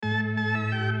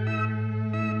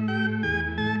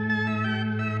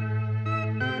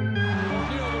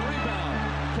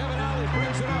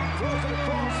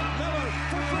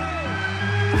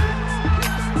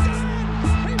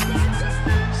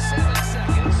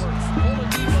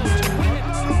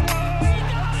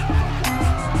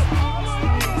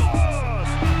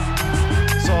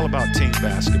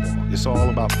it's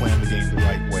all about playing the game the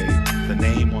right way. The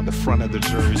name on the front of the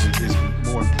jersey is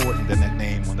more important than that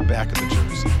name on the back of the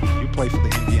jersey. You play for the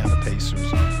Indiana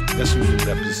Pacers. That's who you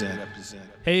represent.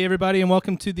 Hey, everybody, and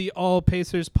welcome to the All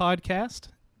Pacers podcast.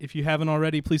 If you haven't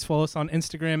already, please follow us on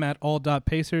Instagram at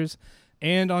all.pacers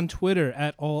and on Twitter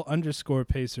at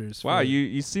all_Pacers. Wow,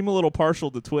 you seem a little partial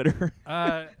to Twitter.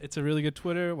 It's a really good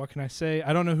Twitter. What can I say?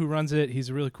 I don't know who runs it. He's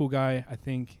a really cool guy, I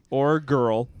think. Or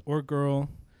girl.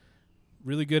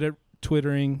 Really good at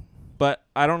Twittering. But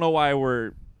I don't know why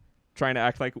we're trying to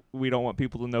act like we don't want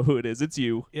people to know who it is. It's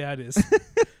you. Yeah, it is.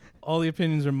 All the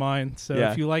opinions are mine. So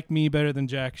if you like me better than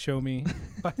Jack, show me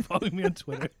by following me on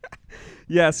Twitter.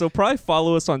 Yeah, so probably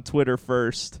follow us on Twitter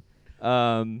first.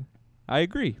 I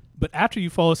agree. But after you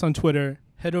follow us on Twitter,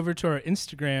 head over to our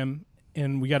Instagram,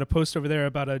 and we got a post over there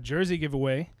about a jersey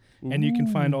giveaway, and you can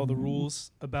find all the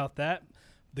rules about that.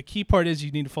 The key part is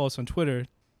you need to follow us on Twitter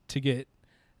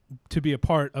to be a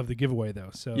part of the giveaway, though.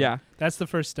 So that's the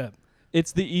first step.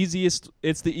 It's the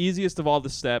easiest of all the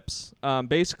steps.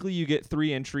 Basically, you get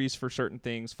 3 entries for certain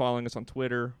things: following us on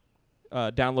Twitter,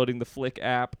 downloading the Flick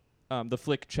app, the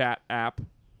Flick Chat app,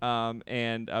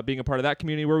 and being a part of that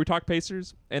community where we talk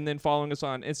Pacers, and then following us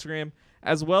on Instagram,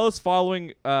 as well as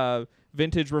following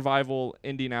Vintage Revival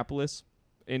Indianapolis.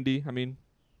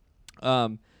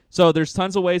 So there's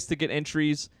tons of ways to get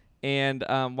entries, and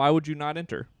why would you not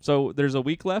enter? So there's a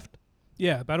week left.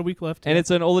 Yeah, about a week left. And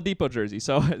it's an Oladipo jersey,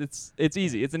 so it's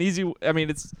easy. It's an easy.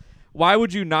 Why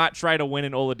would you not try to win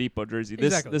an Oladipo jersey?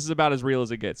 This is about as real as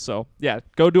it gets. So yeah,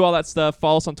 go do all that stuff.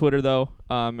 Follow us on Twitter though,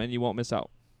 and you won't miss out.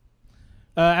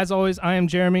 As always, I am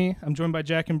Jeremy. I'm joined by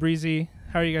Jack and Breezy.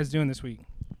 How are you guys doing this week?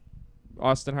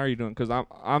 Austin, how are you doing? Because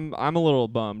I'm a little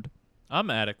bummed.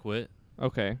 I'm adequate.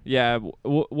 Okay, yeah.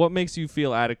 What makes you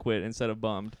feel adequate instead of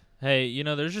bummed? Hey,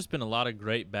 there's just been a lot of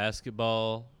great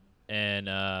basketball, and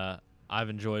I've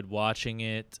enjoyed watching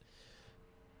it.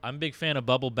 I'm a big fan of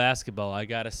bubble basketball, I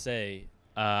gotta say.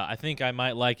 I think I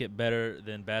might like it better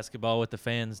than basketball with the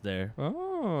fans there.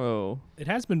 Oh. It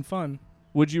has been fun.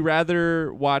 Would you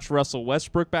rather watch Russell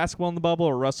Westbrook basketball in the bubble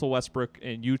or Russell Westbrook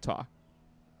in Utah?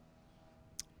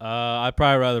 I'd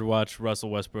probably rather watch Russell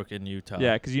Westbrook in Utah.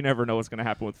 Yeah, because you never know what's going to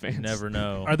happen with fans. You never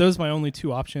know. Are those my only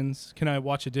 2 options? Can I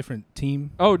watch a different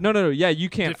team? Oh, no. Yeah, you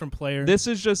can't. Different player? This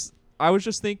is just... I was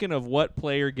just thinking of what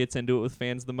player gets into it with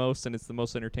fans the most, and it's the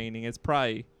most entertaining. It's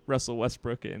probably Russell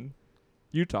Westbrook in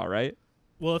Utah, right?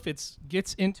 Well, if it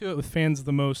gets into it with fans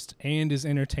the most and is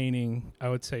entertaining, I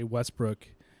would say Westbrook.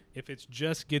 If it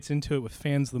just gets into it with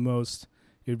fans the most,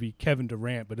 it would be Kevin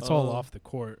Durant, but it's all off the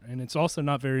court, and it's also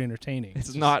not very entertaining.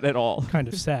 It's not at all. Kind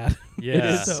of sad. Yeah. It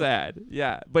is sad.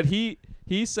 Yeah, but he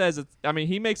says it's...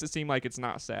 he makes it seem like it's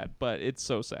not sad, but it's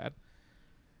so sad.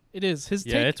 It is.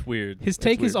 It's weird. His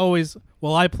take is always,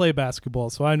 well, I play basketball,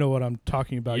 so I know what I'm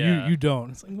talking about. Yeah. You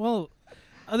don't. It's like, well,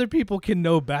 other people can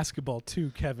know basketball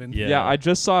too, Kevin. Yeah, I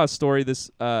just saw a story.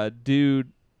 This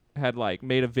dude had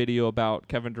made a video about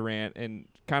Kevin Durant and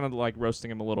kind of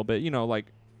roasting him a little bit,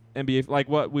 like NBA, like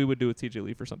what we would do with TJ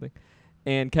Leaf or something.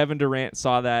 And Kevin Durant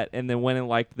saw that and then went and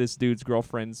liked this dude's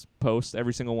girlfriend's post,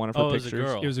 every single one of her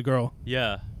pictures. It was a girl.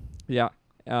 Yeah. Yeah.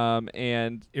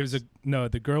 And it was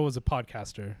the girl was a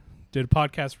podcaster. Did a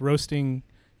podcast roasting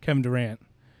Kevin Durant,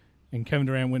 and Kevin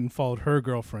Durant went and followed her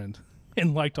girlfriend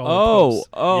and liked all the posts.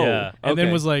 Oh, yeah. And then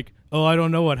was like, "Oh, I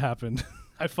don't know what happened.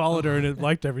 I followed her and it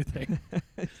liked everything."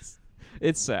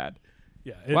 It's sad.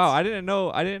 Yeah. Wow, I didn't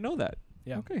know that.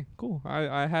 Yeah. Okay, cool.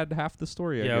 I had half the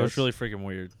story. I guess. It was really freaking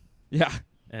weird. Yeah.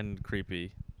 And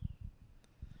creepy.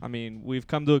 We've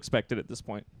come to expect it at this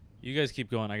point. You guys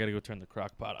keep going. I got to go turn the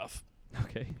crock pot off.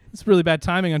 Okay. It's really bad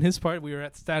timing on his part. We were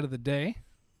at stat of the day.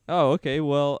 Oh, okay.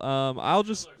 Well, I'll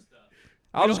just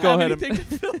go ahead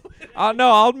and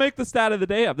I'll make the stat of the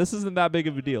day up. This isn't that big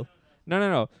of a deal.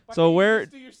 No. So where?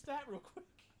 Do your stat real quick.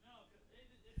 No,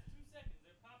 it's 2 seconds.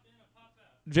 They pop in and pop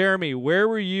out. Jeremy, where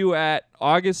were you at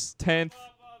August 10th,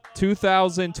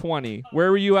 2020?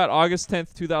 Where were you at August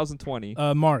 10th, 2020?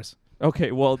 Mars.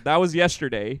 Okay, well, that was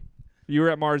yesterday. You were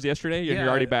at Mars yesterday? Yeah, You're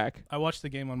already back. I watched the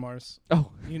game on Mars.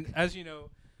 Oh. As you know,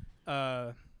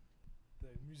 the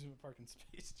amusement park in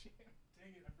Space Jam.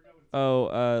 Dang it, I forgot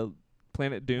what it's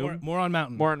Planet Doom? Moron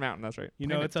Mountain. Moron Mountain, that's right. You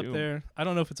know, it's up there. I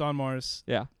don't know if it's on Mars.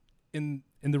 Yeah. In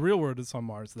the real world, it's on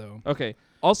Mars, though. Okay.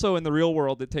 Also, in the real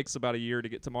world, it takes about a year to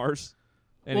get to Mars.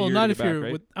 And well, a year not to if get back, you're.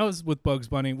 right? I was with Bugs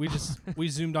Bunny. We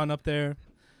zoomed on up there,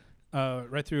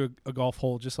 right through a golf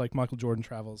hole, just like Michael Jordan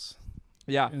travels.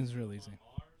 Yeah. It was real easy.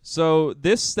 So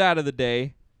this stat of the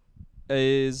day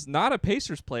is not a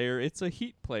Pacers player, it's a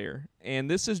Heat player. And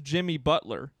this is Jimmy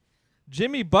Butler.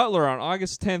 Jimmy Butler on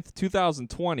August 10th,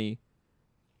 2020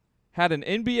 had an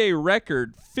NBA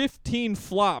record 15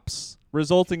 flops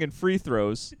resulting in free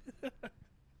throws.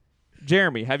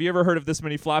 Jeremy, have you ever heard of this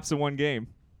many flops in one game?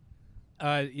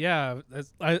 Yeah.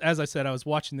 As I said, I was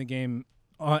watching the game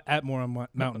at Moron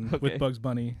Mountain Okay. with Bugs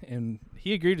Bunny, and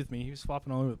he agreed with me. He was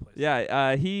flopping all over the place.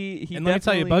 Yeah, he And let me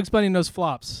tell you, Bugs Bunny knows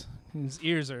flops. His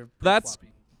ears are pretty That's- floppy.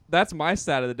 That's my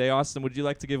stat of the day. Austin, would you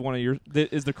like to give one of your...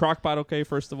 Is the crockpot okay,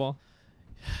 first of all?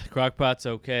 Crockpot's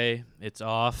okay. It's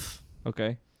off.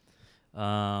 Okay.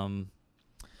 Where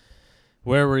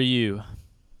were you?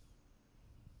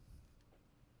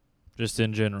 Just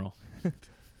in general.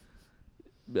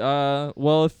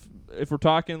 Well, if we're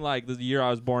talking like the year I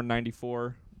was born,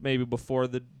 94, maybe before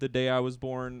the day I was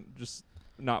born, just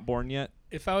not born yet.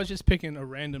 If I was just picking a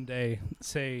random day,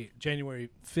 say January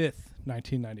 5th,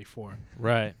 1994,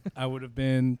 Right. I would have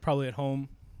been probably at home,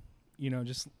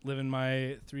 just living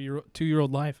my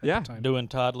 2-year-old life at Yeah. the time. Doing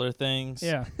toddler things.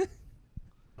 Yeah.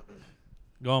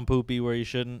 Going poopy where you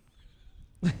shouldn't.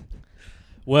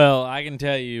 Well, I can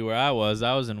tell you where I was.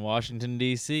 I was in Washington,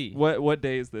 D.C. What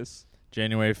day is this?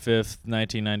 January 5th,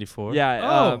 1994. Yeah,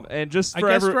 Oh, and just I for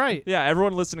guessed right. Yeah,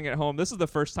 everyone listening at home, this is the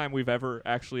first time we've ever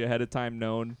actually ahead of time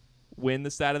known when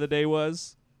the stat of the day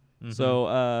was. Mhm.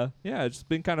 So, yeah, it's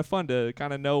been kind of fun to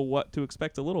kind of know what to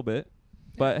expect a little bit.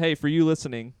 But hey, for you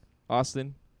listening,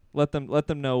 Austin, let them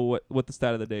know what the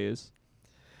stat of the day is.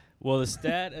 Well, the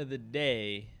stat of the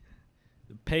day,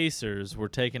 the Pacers were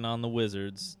taking on the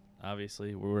Wizards.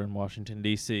 Obviously, we were in Washington,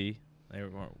 D.C. They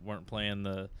weren't playing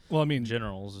the Well, I mean,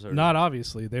 Generals. Or not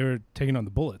obviously. They were taking on the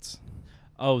Bullets.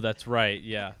 Oh, that's right.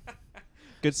 Yeah.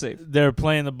 Good save. They're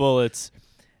playing the Bullets.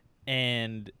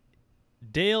 And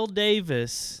Dale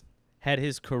Davis had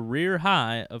his career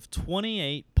high of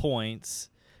 28 points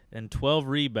and 12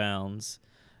 rebounds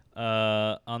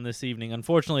on this evening.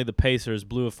 Unfortunately, the Pacers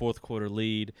blew a fourth quarter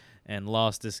lead and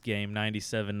lost this game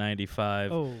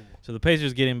 97-95. Oh. So the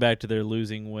Pacers getting back to their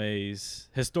losing ways,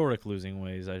 historic losing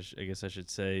ways, I guess I should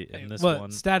say, in this Well,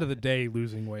 one. stat of the day,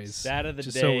 losing ways. Stat of the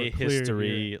Just so day, we're clear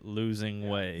history, here. losing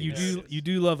ways. You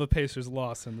do love a Pacers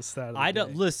loss in the stat of the I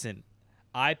don't day. listen.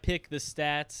 I pick the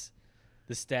stats.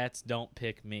 The stats don't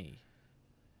pick me.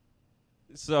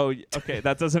 So, okay,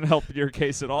 that doesn't help your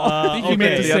case at all. I think you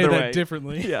meant to The say other that way.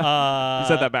 differently. Yeah. You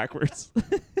said that backwards.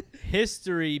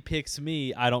 History picks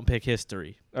me. I don't pick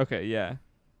history. Okay, yeah.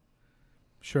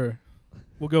 Sure.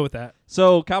 We'll go with that.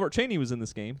 So, Calbert Chaney was in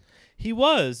this game. He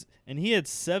was, and he had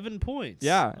 7 points.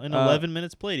 Yeah, in 11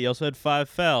 minutes played. He also had 5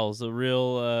 fouls. A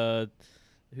real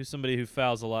who's somebody who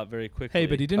fouls a lot very quickly. Hey,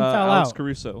 but he didn't foul Alex out.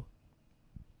 Caruso.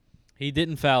 He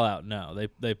didn't foul out. No,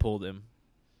 they pulled him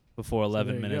before 11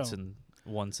 there you minutes go. and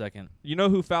 1 second. You know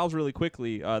who fouls really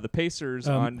quickly? The Pacers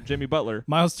on Jimmy Butler.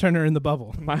 Miles Turner in the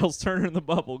bubble. Miles Turner in the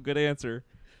bubble. Good answer.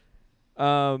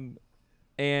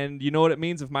 And you know what it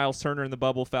means if Miles Turner in the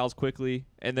bubble fouls quickly,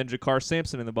 and then Jakar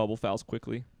Sampson in the bubble fouls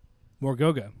quickly. More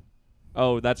Goga.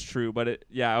 Oh, that's true. But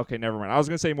okay, never mind. I was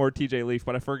gonna say more TJ Leaf,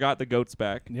 but I forgot the GOAT's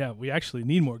back. Yeah, we actually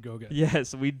need more Goga.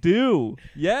 Yes, we do.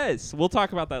 Yes, we'll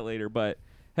talk about that later. But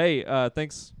hey,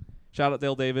 thanks. Shout out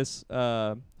Dale Davis,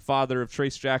 father of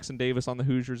Trace Jackson Davis on the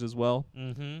Hoosiers as well.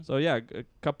 Mm-hmm. So yeah, a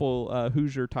couple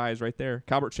Hoosier ties right there.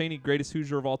 Calbert Chaney, greatest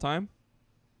Hoosier of all time.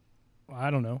 I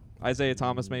don't know. Isaiah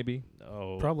Thomas, maybe.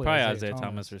 Oh, Probably probably Isaiah Isaiah Thomas.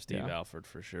 Thomas or Steve Yeah. Alford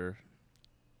for sure.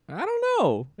 I don't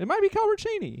know. It might be Calbert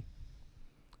Chaney.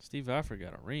 Steve Alford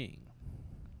got a ring.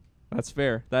 That's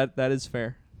fair. That is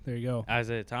fair. There you go.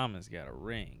 Isaiah Thomas got a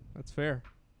ring. That's fair.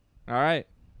 All right.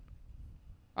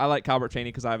 I like Calbert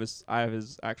Chaney because I have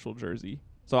his actual jersey.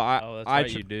 So Oh, that's I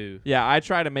right, you do. Yeah, I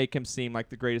try to make him seem like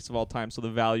the greatest of all time, so the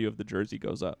value of the jersey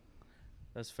goes up.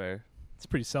 That's fair. It's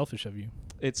pretty selfish of you.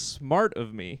 It's smart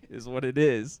of me, is what it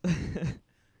is.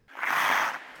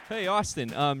 Hey,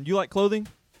 Austin, you like clothing?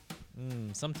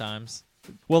 Sometimes.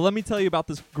 Well, let me tell you about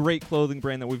this great clothing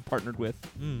brand that we've partnered with.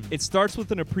 Mm. It starts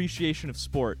with an appreciation of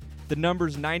sport. The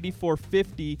numbers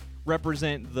 9450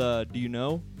 represent the, do you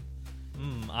know?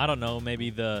 I don't know, maybe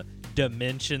the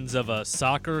dimensions of a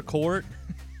soccer court.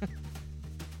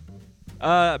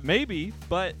 Maybe,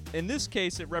 but in this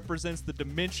case, it represents the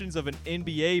dimensions of an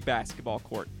NBA basketball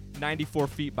court, 94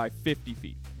 feet by 50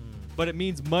 feet. But it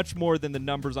means much more than the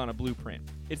numbers on a blueprint.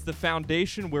 It's the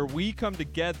foundation where we come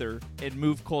together and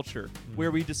move culture,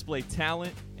 where we display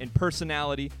talent and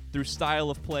personality through style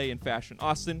of play and fashion.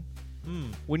 Austin,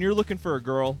 when you're looking for a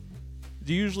girl,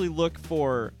 do you usually look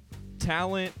for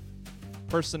talent,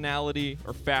 personality,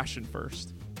 or fashion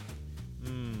first?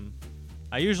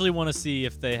 I usually want to see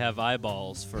if they have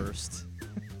eyeballs first.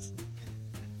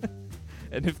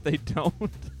 And if they don't,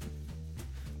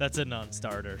 That's a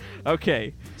non-starter.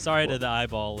 okay. Sorry to the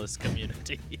eyeball-less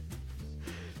community.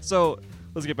 So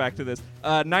let's get back to this.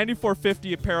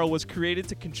 9450 Apparel was created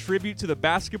to contribute to the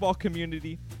basketball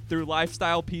community through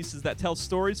lifestyle pieces that tell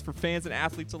stories for fans and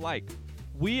athletes alike.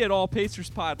 We at All Pacers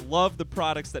Pod love the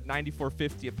products that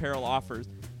 9450 Apparel offers.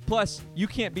 Plus, you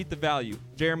can't beat the value.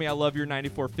 Jeremy, I love your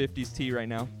 9450s tee right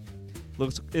now.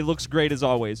 It looks great as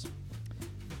always.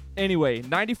 Anyway,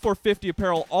 9450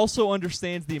 Apparel also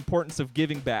understands the importance of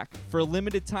giving back. For a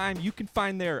limited time, you can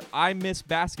find their I Miss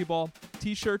Basketball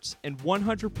t-shirts, and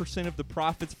 100% of the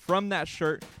profits from that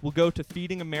shirt will go to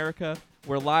Feeding America,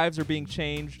 where lives are being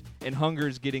changed and hunger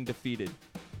is getting defeated.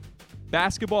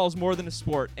 Basketball is more than a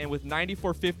sport, and with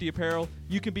 9450 Apparel,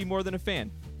 you can be more than a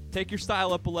fan. Take your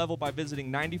style up a level by visiting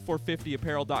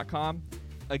 9450apparel.com.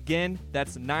 Again,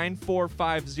 that's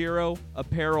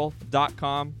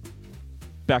 9450apparel.com.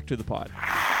 Back to the pod.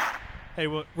 Hey,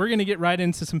 well, we're going to get right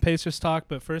into some Pacers talk,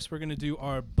 but first we're going to do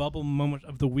our bubble moment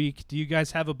of the week. Do you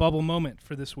guys have a bubble moment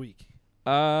for this week?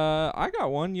 I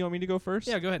got one. You want me to go first?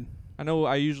 Yeah, go ahead. I know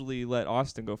I usually let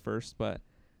Austin go first, but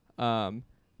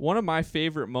one of my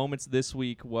favorite moments this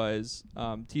week was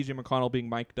TJ McConnell being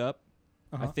mic'd up.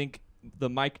 I think the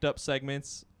mic'd up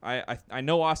segments, I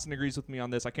know Austin agrees with me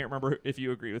on this. I can't remember if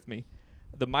you agree with me.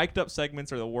 The mic'd up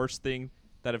segments are the worst thing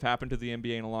that have happened to the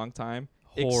NBA in a long time.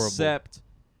 Horrible. Except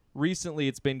recently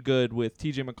it's been good with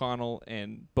TJ McConnell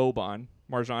and Boban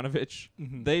Marjanovic.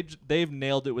 Mm-hmm. They've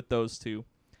nailed it with those two.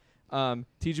 TJ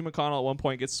McConnell at one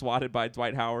point gets swatted by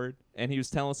Dwight Howard, and he was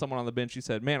telling someone on the bench, he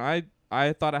said, man,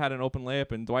 I thought I had an open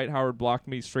layup, and Dwight Howard blocked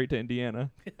me straight to Indiana,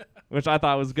 which I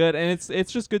thought was good. And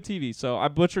it's just good TV. So I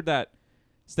butchered that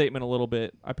statement a little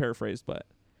bit. I paraphrased, but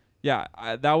yeah,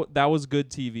 that was good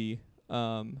TV.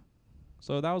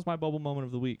 So that was my bubble moment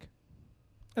of the week.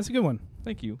 That's a good one.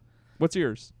 Thank you. What's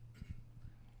yours?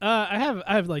 I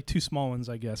have like two small ones,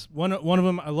 I guess. One of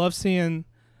them, I love seeing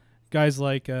guys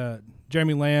like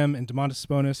Jeremy Lamb and Domantas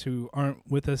Sabonis, who aren't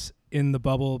with us in the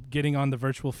bubble, getting on the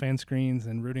virtual fan screens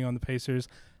and rooting on the Pacers.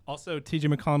 Also,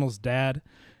 TJ McConnell's dad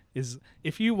is,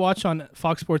 if you watch on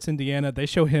Fox Sports Indiana, they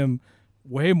show him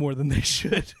way more than they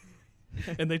should.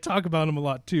 And they talk about him a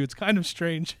lot too. It's kind of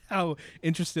strange how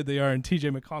interested they are in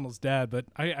TJ McConnell's dad, but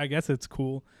I guess it's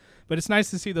cool. But it's nice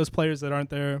to see those players that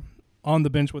aren't there on the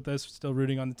bench with us, still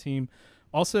rooting on the team.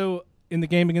 Also, in the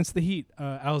game against the Heat,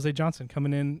 Alize Johnson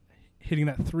coming in, hitting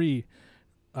that three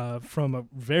from a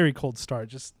very cold start.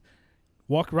 Just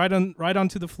walked right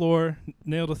onto the floor,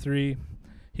 nailed a three.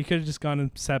 He could have just gone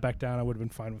and sat back down. I would have been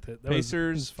fine with it.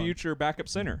 Pacers' future backup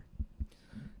center.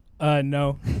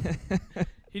 No.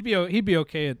 He'd be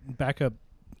okay at backup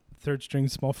third string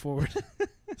small forward.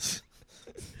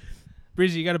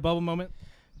 Breezy, you got a bubble moment?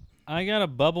 I got a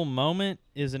bubble moment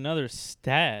is another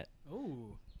stat.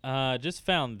 Ooh. Just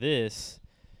found this.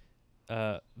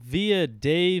 Via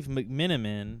Dave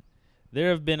McMiniman,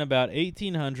 there have been about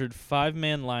 1,800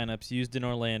 five-man lineups used in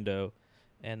Orlando,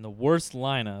 and the worst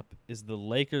lineup is the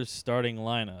Lakers starting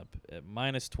lineup at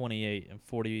 -28 in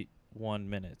 41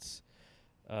 minutes.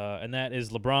 And that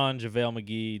is LeBron, JaVale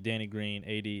McGee, Danny Green,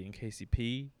 AD, and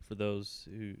KCP, for those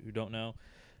who don't know.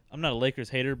 I'm not a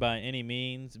Lakers hater by any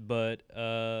means, but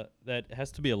that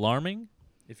has to be alarming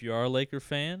if you are a Laker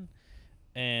fan,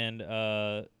 and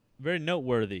very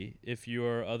noteworthy if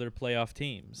you're other playoff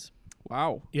teams.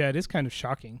 Wow. Yeah, it is kind of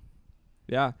shocking.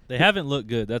 Yeah. They haven't looked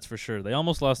good, that's for sure. They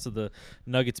almost lost to the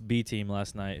Nuggets B team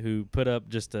last night, who put up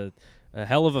just a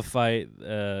hell of a fight.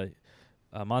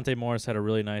 Monte Morris had a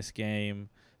really nice game.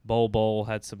 Bol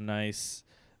had some nice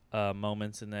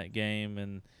moments in that game,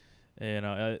 and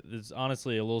it's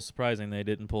honestly a little surprising they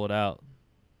didn't pull it out.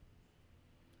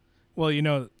 Well,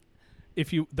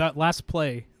 that last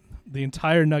play, the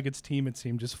entire Nuggets team, it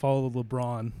seemed, just followed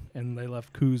LeBron, and they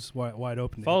left Kuz wide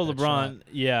open. Follow LeBron,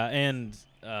 yeah, and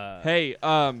hey,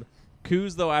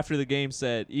 Kuz though after the game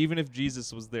said even if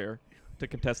Jesus was there to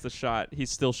contest the shot,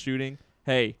 he's still shooting.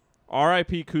 Hey,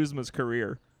 R.I.P. Kuzma's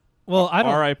career. Well, I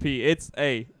don't. R.I.P. It's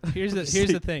Here's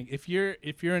the thing. If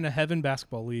you're in a Heaven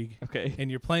basketball league, okay, and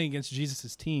you're playing against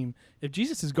Jesus' team, if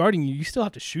Jesus is guarding you, you still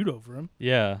have to shoot over him.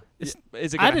 Yeah. Is it I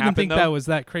gonna didn't happen, think though? that was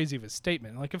that crazy of a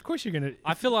statement. Like, of course you're gonna.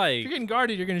 I feel like if you're getting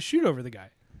guarded, you're gonna shoot over the guy.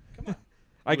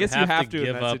 I guess you have to in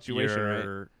give that up situation,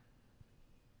 right?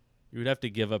 You would have to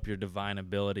give up your divine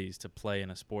abilities to play in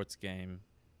a sports game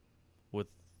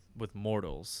with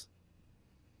mortals.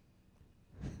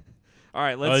 All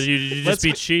right, let's you just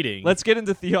be cheating. Let's get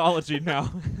into theology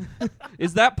now.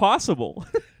 Is that possible?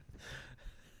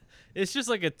 It's just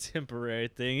like a temporary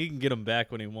thing. He can get him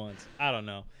back when he wants. I don't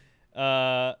know.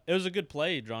 It was a good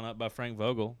play drawn up by Frank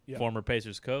Vogel, former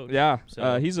Pacers coach. Yeah,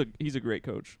 So, he's a great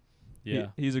coach. yeah.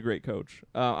 He's a great coach.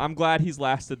 I'm glad he's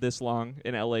lasted this long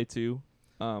in LA too.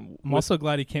 I'm also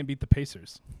glad he can't beat the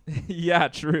Pacers. Yeah,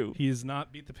 true. He has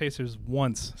not beat the Pacers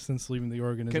once since leaving the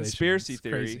organization. Conspiracy It's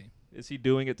theory. crazy. Is he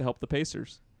doing it to help the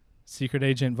Pacers? Secret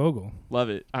Agent Vogel. Love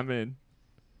it. I'm in.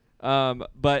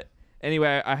 But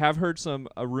anyway, I have heard some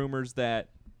rumors that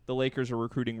the Lakers are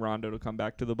recruiting Rondo to come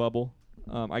back to the bubble.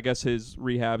 I guess his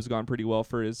rehab's gone pretty well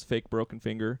for his fake broken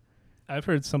finger. I've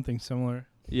heard something similar.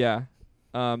 Yeah.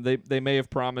 They may have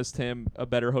promised him a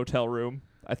better hotel room.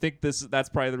 I think that's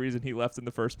probably the reason he left in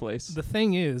the first place. The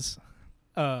thing is,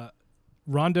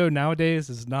 Rondo nowadays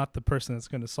is not the person that's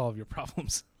going to solve your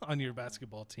problems on your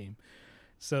basketball team.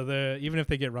 So even if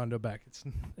they get Rondo back, it's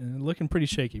looking pretty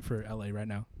shaky for LA right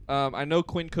now. I know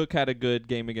Quinn Cook had a good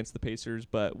game against the Pacers,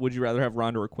 but would you rather have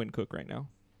Rondo or Quinn Cook right now?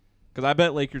 Because I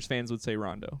bet Lakers fans would say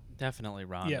Rondo. Definitely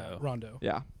Rondo. Yeah, Rondo.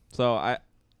 Yeah. So I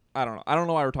don't know. I don't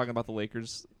know why we're talking about the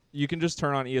Lakers. You can just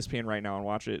turn on ESPN right now and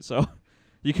watch it. So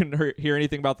you can hear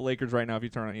anything about the Lakers right now if you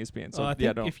turn on ESPN. So I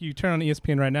think if you turn on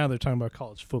ESPN right now, they're talking about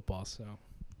college football. So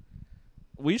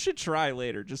we should try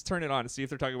later. Just turn it on and see if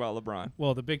they're talking about LeBron.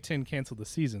 Well, the Big Ten canceled the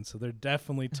season, so they're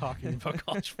definitely talking about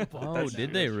college football. Oh,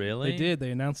 did they really? They did.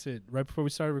 They announced it right before we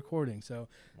started recording. So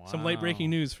some late breaking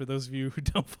news for those of you who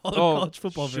don't follow college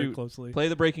football very closely. Play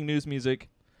the breaking news music.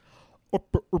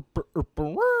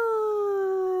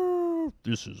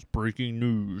 This is breaking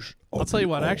news. I'll tell you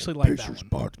what, I actually like that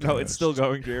one. No, it's still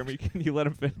going, Jeremy. Can you let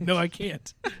him finish? No, I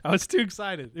can't. I was too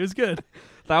excited. It was good.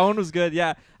 That one was good.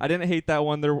 Yeah, I didn't hate that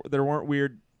one. There weren't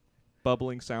weird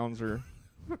bubbling sounds or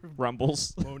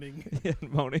rumbles. Moaning. Yeah,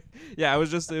 moaning. Yeah, it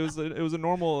was a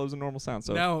normal sound.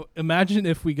 So now imagine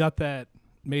if we got that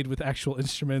made with actual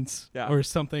instruments or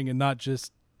something and not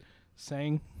just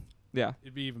sang. Yeah,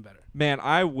 it'd be even better. Man,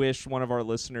 I wish one of our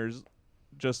listeners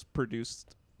just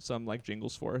produced some like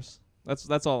jingles for us.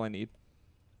 That's all I need.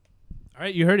 All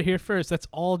right, you heard it here first. That's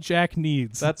all Jack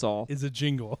needs. That's all. Is a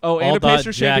jingle. Oh, and all a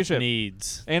Pacers Jack championship.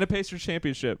 Needs. And a Pacers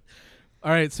championship.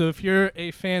 All right, so if you're a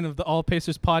fan of the All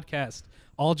Pacers podcast,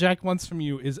 all Jack wants from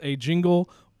you is a jingle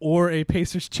or a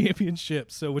Pacers championship.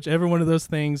 So whichever one of those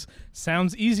things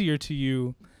sounds easier to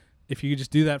you, if you could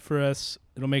just do that for us,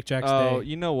 it'll make Jack's day. Oh,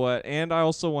 you know what? And I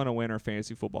also want to win our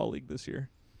fantasy football league this year.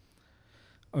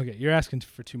 Okay, you're asking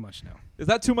for too much now. Is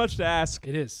that too much to ask?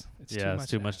 It is. It's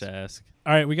too much to ask.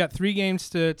 All right, we got 3 games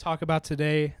to talk about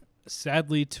today.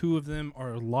 Sadly, 2 of them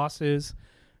are losses.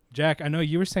 Jack, I know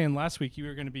you were saying last week you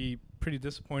were going to be pretty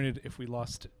disappointed if we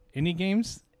lost any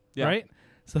games, right?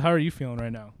 So how are you feeling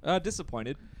right now?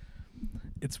 Disappointed.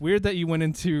 It's weird that you went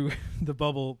into the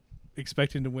bubble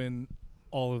expecting to win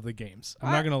all of the games.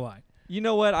 I'm not going to lie. You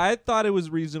know what? I thought it was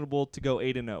reasonable to go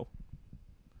 8-0.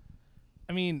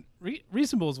 I mean,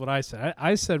 reasonable is what I said.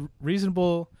 I said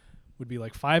reasonable would be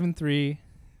like 5-3,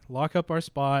 lock up our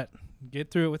spot, get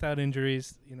through it without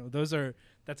injuries. You know,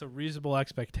 that's a reasonable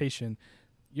expectation.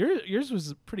 Yours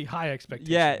was a pretty high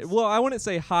expectation. Yeah, well, I wouldn't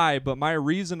say high, but my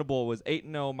reasonable was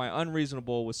 8-0. My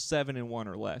unreasonable was 7-1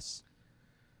 or less.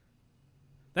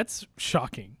 That's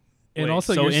shocking. Wait, and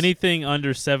also, so anything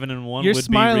under 7-1 you're would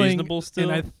smiling, be reasonable still.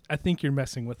 And I think you're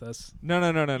messing with us. No.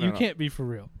 You can't be for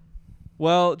real.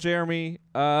 Well, Jeremy,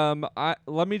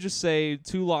 let me just say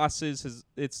 2 losses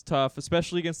it's tough,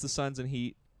 especially against the Suns and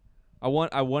Heat. I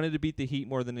wanted to beat the Heat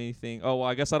more than anything. Oh, well,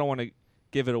 I guess I don't want to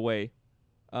give it away,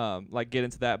 get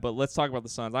into that. But let's talk about the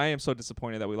Suns. I am so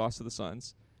disappointed that we lost to the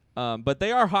Suns. But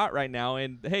they are hot right now,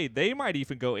 and hey, they might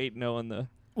even go 8-0 in the.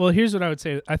 Well, here's what I would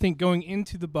say. I think going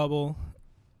into the bubble,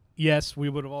 yes, we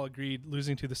would have all agreed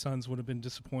losing to the Suns would have been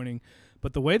disappointing.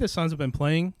 But the way the Suns have been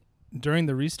playing during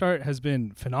the restart has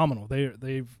been phenomenal.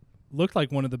 They've looked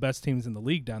like one of the best teams in the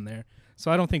league down there. So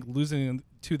I don't think losing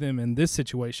to them in this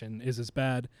situation is as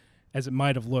bad as it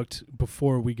might have looked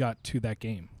before we got to that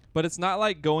game. But it's not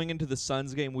like going into the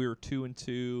Suns game we were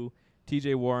 2-2.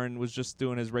 TJ Warren was just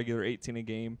doing his regular 18 a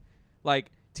game.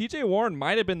 Like TJ Warren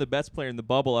might have been the best player in the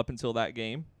bubble up until that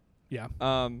game. Yeah.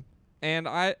 And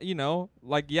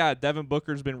Devin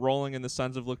Booker's been rolling and the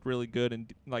Suns have looked really good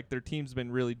and like their team's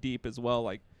been really deep as well.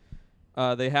 Like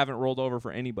they haven't rolled over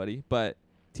for anybody, but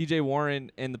TJ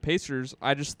Warren and the Pacers,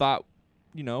 I just thought,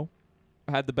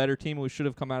 had the better team and we should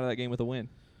have come out of that game with a win.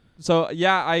 So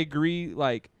yeah, I agree.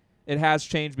 Like it has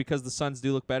changed because the Suns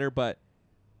do look better, but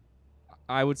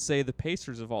I would say the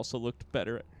Pacers have also looked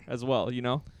better as well,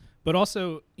 But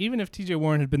also, even if TJ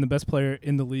Warren had been the best player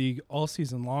in the league all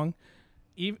season long,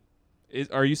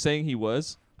 are you saying he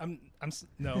was?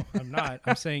 No, I'm not.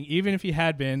 I'm saying even if he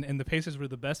had been and the Pacers were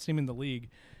the best team in the league,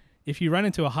 if you run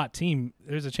into a hot team,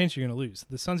 there's a chance you're going to lose.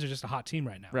 The Suns are just a hot team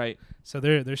right now. Right. So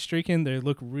they're streaking. They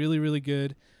look really, really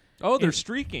good. Oh, they're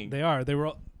streaking. They are. They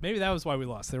were maybe that was why we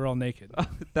lost. They were all naked.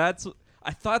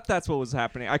 I thought that's what was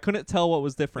happening. I couldn't tell what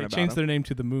was They different about changed him. their name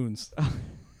to the Moons.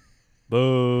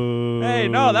 Boo. Hey,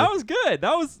 no, that was good.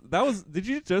 That was. Did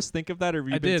you just think of that, or have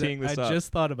you I been did. teeing this I up?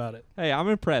 just thought about it. Hey, I'm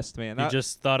impressed, man. You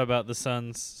just thought about the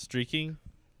Suns streaking?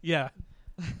 Yeah.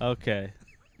 Okay.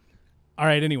 All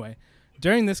right. Anyway,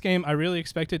 during this game, I really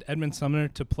expected Edmund Sumner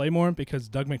to play more because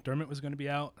Doug McDermott was going to be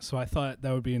out. So I thought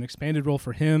that would be an expanded role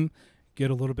for him, get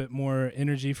a little bit more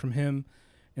energy from him.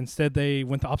 Instead, they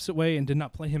went the opposite way and did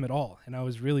not play him at all. And I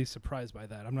was really surprised by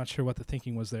that. I'm not sure what the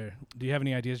thinking was there. Do you have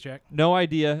any ideas, Jack? No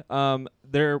idea.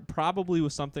 There probably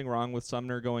was something wrong with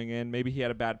Sumner going in. Maybe he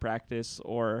had a bad practice,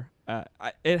 or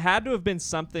it had to have been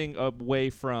something away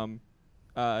from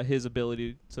his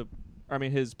ability to,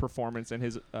 his performance and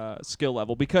his skill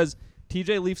level. Because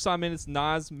TJ Leaf saw minutes,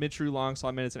 Nas Mitru Long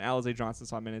saw minutes, and Alize Johnson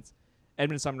saw minutes.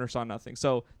 Edmund Sumner saw nothing.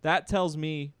 So that tells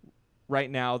me right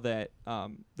now that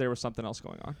there was something else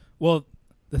going on. Well,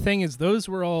 the thing is, those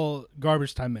were all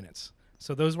garbage time minutes.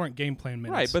 So those weren't game plan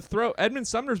minutes. Right, but Edmund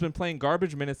Sumner's been playing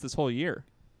garbage minutes this whole year.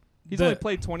 He's only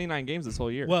played 29 games this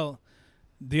whole year. Well,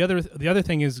 the other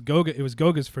thing is Goga. It was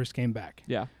Goga's first game back.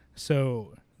 Yeah.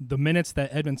 So the minutes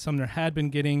that Edmund Sumner had been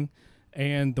getting,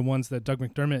 and the ones that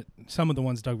some of the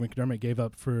ones Doug McDermott gave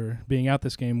up for being out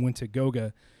this game went to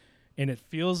Goga. And it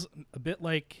feels a bit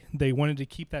like they wanted to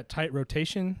keep that tight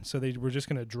rotation, so they were just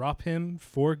going to drop him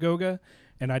for Goga,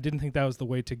 and I didn't think that was the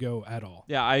way to go at all.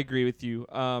 Yeah, I agree with you.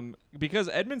 Because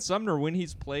Edmund Sumner, when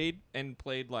he's played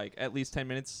like at least 10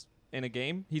 minutes in a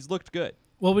game, he's looked good.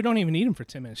 Well, we don't even need him for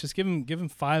 10 minutes. Just give him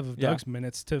 5 of Yeah. Doug's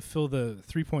minutes to fill the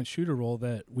 3-point shooter role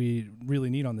that we really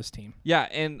need on this team. Yeah,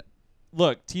 and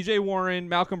look, TJ Warren,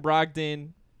 Malcolm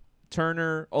Brogdon,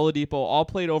 Turner, Oladipo all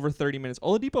played over 30 minutes.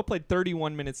 Oladipo played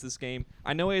 31 minutes this game.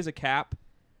 I know he has a cap,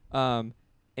 and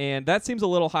that seems a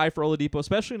little high for Oladipo,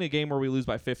 especially in a game where we lose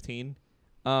by 15.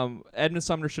 Edmund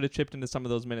Sumner should have chipped into some of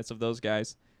those minutes of those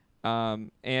guys.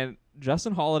 And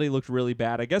Justin Holiday looked really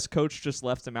bad. I guess coach just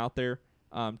left him out there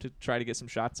to try to get some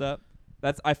shots up.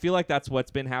 I feel like that's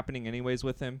what's been happening anyways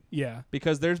with him, Yeah.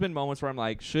 because there's been moments where I'm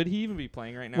like, should he even be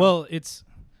playing right now? Well,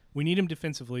 we need him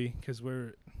defensively because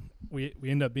we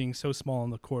end up being so small on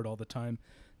the court all the time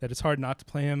that it's hard not to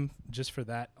play him just for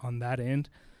that on that end.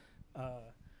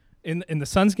 In the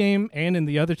Suns game and in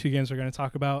the other 2 games we're going to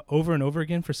talk about, over and over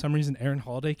again, for some reason, Aaron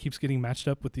Holiday keeps getting matched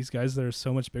up with these guys that are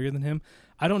so much bigger than him.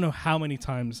 I don't know how many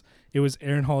times it was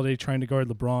Aaron Holiday trying to guard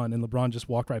LeBron and LeBron just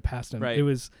walked right past him. Right. It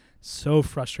was so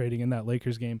frustrating in that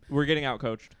Lakers game. we're getting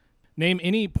outcoached. Name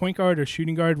any point guard or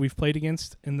shooting guard we've played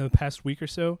against in the past week or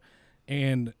so,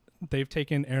 and they've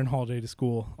taken Aaron Holiday to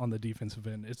school on the defensive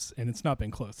end. It's not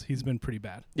been close. He's been pretty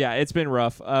bad. Yeah, it's been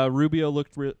rough. Rubio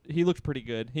looked pretty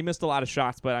good. He missed a lot of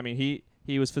shots, but he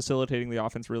was facilitating the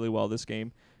offense really well this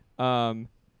game.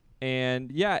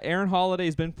 And yeah, Aaron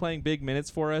Holiday's been playing big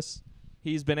minutes for us.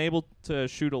 He's been able to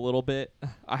shoot a little bit.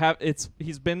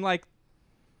 He's been like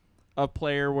a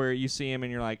player where you see him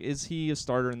and you're like, is he a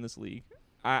starter in this league?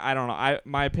 I don't know.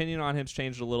 My opinion on him's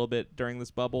changed a little bit during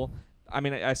this bubble.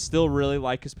 I still really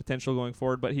like his potential going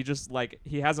forward, but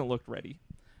he hasn't looked ready.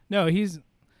 No, his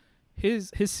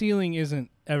ceiling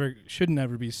shouldn't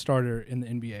ever be starter in the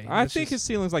NBA. I think his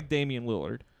ceiling's like Damian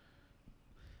Lillard.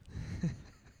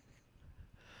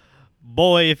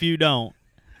 Boy, if you don't.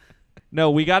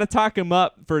 No, we got to talk him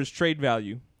up for his trade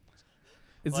value.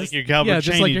 it's Like just- your Calvin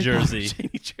just Chaney your Calvin jersey.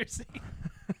 Chaney jersey.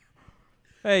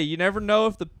 Hey, you never know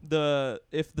if the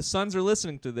Suns are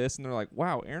listening to this and they're like,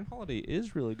 "Wow, Aaron Holiday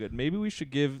is really good. Maybe we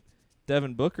should give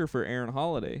Devin Booker for Aaron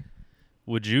Holiday."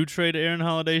 Would you trade Aaron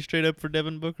Holiday straight up for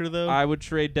Devin Booker, though? I would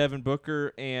trade Devin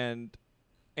Booker and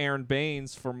Aaron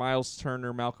Baines for Miles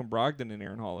Turner, Malcolm Brogdon, and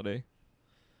Aaron Holiday.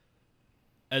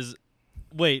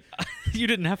 Wait, you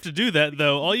didn't have to do that,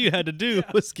 though. All you had to do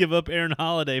was give up Aaron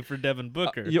Holiday for Devin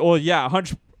Booker. Well, yeah,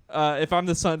 100. If I'm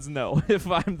the Suns, no. If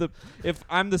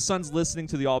I'm the Suns listening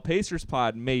to the All Pacers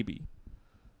pod, maybe.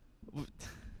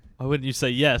 Why wouldn't you say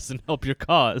yes and help your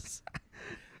cause?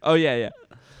 Oh yeah.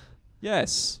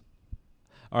 Yes.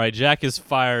 All right, Jack is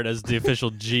fired as the official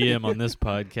GM on this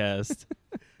podcast.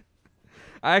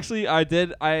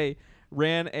 I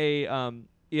ran a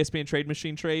ESPN Trade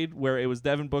Machine trade where it was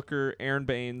Devin Booker, Aaron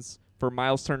Baines for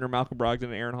Miles Turner, Malcolm Brogdon,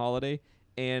 and Aaron Holiday,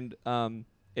 and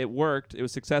it worked. It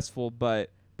was successful,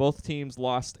 but both teams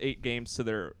lost 8 games to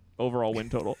their overall win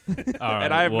total. All right,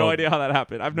 And I have no idea how that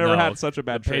happened. I've never had such a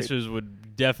bad the trade. Pacers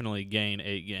would definitely gain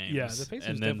 8 games. Yeah, the Pacers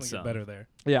and then definitely some. get better there.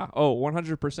 Yeah. Oh,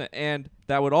 100%. And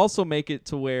that would also make it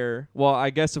to where, well, I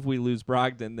guess if we lose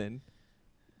Brogdon, then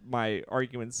my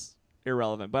argument's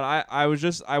irrelevant. But I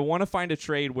want to find a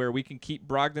trade where we can keep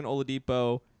Brogdon,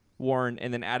 Oladipo, Warren,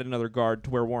 and then add another guard to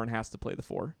where Warren has to play the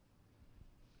 4.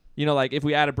 You know, like if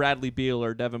we added Bradley Beal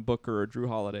or Devin Booker or Drew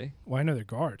Holiday. Why another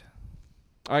guard?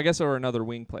 I guess or another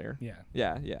wing player. Yeah.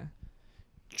 Yeah.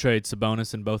 Trade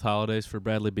Sabonis and both Holidays for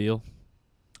Bradley Beal.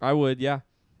 I would, yeah.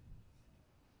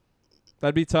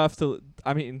 That'd be tough to,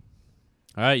 I mean.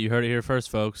 All right, you heard it here first,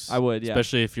 folks. I would, yeah.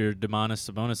 Especially if you're Demonis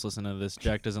Sabonis listening to this.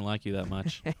 Jack doesn't like you that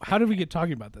much. How did we get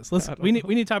talking about this? We need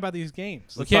to talk about these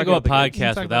games. We Let's can't talk go a about the games.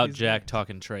 podcast Talk about without these Jack games.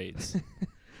 talking trades.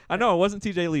 I know, it wasn't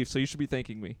TJ Leaf, so you should be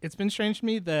thanking me. It's been strange to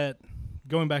me that,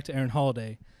 going back to Aaron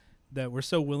Holiday, that we're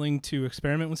so willing to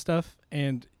experiment with stuff,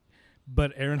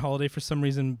 but Aaron Holiday, for some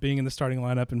reason, being in the starting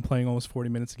lineup and playing almost 40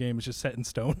 minutes a game is just set in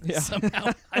stone. Yeah.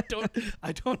 Somehow,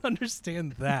 I don't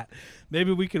understand that.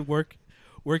 Maybe we could work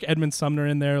Edmund Sumner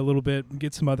in there a little bit,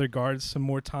 get some other guards some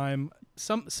more time,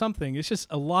 something. It's just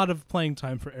a lot of playing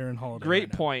time for Aaron Holiday. Great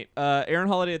right now. point. Aaron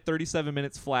Holiday had 37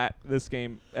 minutes flat this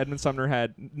game. Edmund Sumner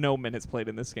had no minutes played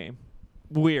in this game.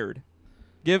 Weird.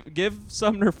 Give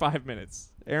Sumner 5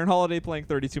 minutes. Aaron Holiday playing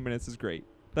 32 minutes is great.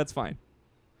 That's fine.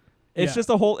 It's Yeah. just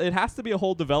it has to be a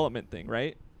whole development thing,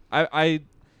 right?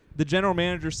 The general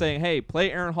manager saying, hey,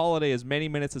 play Aaron Holiday as many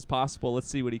minutes as possible. Let's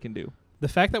see what he can do. The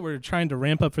fact that we're trying to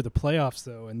ramp up for the playoffs,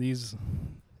 though, and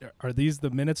are these the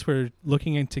minutes we're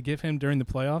looking to give him during the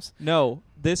playoffs? No,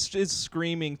 this is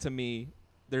screaming to me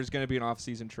there's going to be an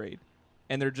off-season trade.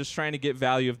 And they're just trying to get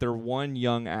value of their one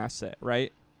young asset,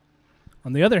 right?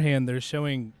 On the other hand, they're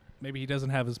showing maybe he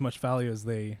doesn't have as much value as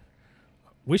they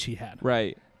wish he had.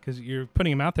 Right. Because you're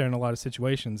putting him out there in a lot of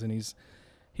situations, and he's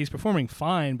performing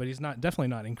fine, but he's definitely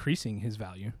not increasing his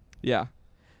value. Yeah.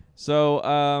 So,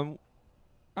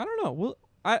 I don't know. Well,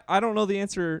 I don't know the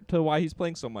answer to why he's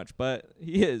playing so much, but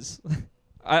he is.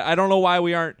 I don't know why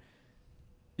we aren't.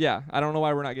 Yeah, I don't know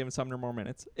why we're not giving Sumner more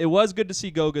minutes. It was good to see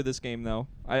Goga this game, though.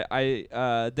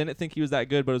 I didn't think he was that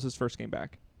good, but it was his first game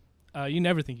back. You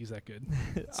never think he's that good.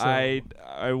 So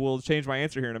I will change my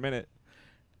answer here in a minute.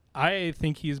 I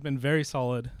think he's been very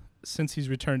solid since he's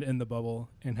returned in the bubble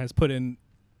and has put in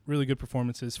really good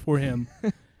performances for him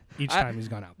each time he's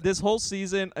gone out there. This whole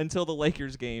season until the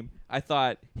Lakers game, I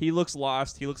thought he looks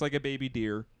lost. He looks like a baby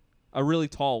deer. A really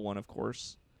tall one, of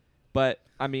course. But,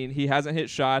 I mean, he hasn't hit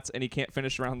shots, and he can't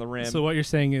finish around the rim. So what you're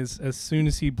saying is as soon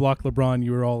as he blocked LeBron,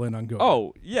 you were all in on Goga.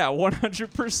 Oh, yeah,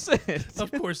 100%.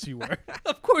 Of course you were.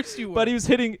 Of course you were. But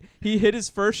he hit his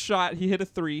first shot. He hit a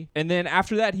 3. And then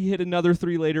after that, he hit another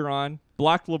 3 later on.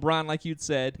 Blocked LeBron, like you'd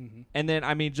said. Mhm. And then,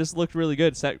 I mean, just looked really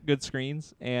good. Set good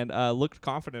screens and looked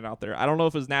confident out there. I don't know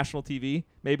if it was national TV.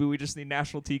 Maybe we just need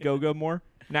national T Goga more.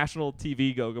 National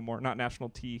TV Goga more, not national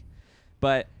T.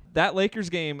 But that Lakers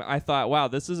game, I thought, wow,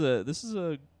 this is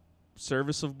a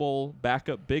serviceable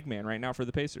backup big man right now for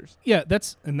the Pacers. Yeah,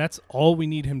 that's all we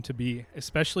need him to be,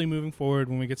 especially moving forward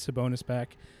when we get Sabonis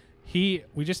back. We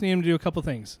just need him to do a couple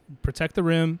things. Protect the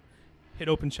rim, hit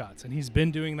open shots, and he's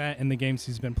been doing that in the games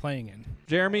he's been playing in.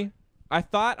 Jeremy, I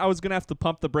thought I was going to have to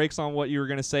pump the brakes on what you were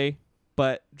going to say,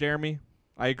 but Jeremy,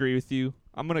 I agree with you.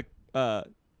 I'm going to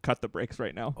cut the brakes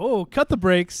right now. Oh, cut the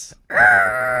brakes.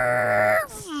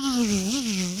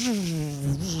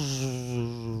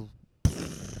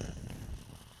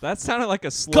 That sounded like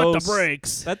a slow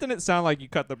brakes. That didn't sound like you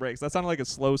cut the brakes. That sounded like a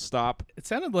slow stop. It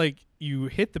sounded like you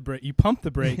hit the brake, you pumped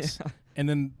the brakes, and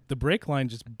then the brake line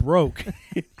just broke.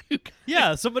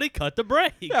 Yeah, somebody cut the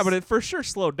brakes. Yeah, but it for sure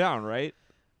slowed down, right?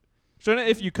 Shouldn't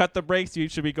if you cut the brakes, you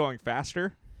should be going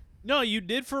faster? No, you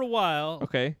did for a while,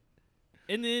 Okay.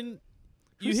 and then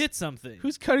you Who's- hit something.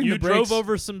 Who's cutting You the brakes? drove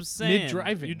over some sand.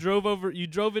 mid-driving. You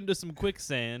drove into some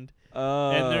quicksand,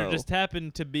 Oh. and there just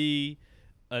happened to be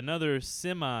another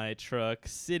semi truck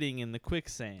sitting in the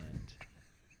quicksand.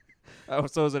 Oh,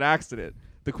 so it was an accident.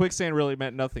 The quicksand really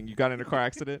meant nothing. You got in a car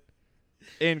accident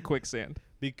in quicksand.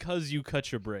 Because you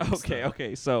cut your brakes. Okay, though.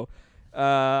 okay. So,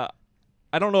 I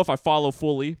don't know if I follow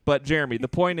fully, but Jeremy, the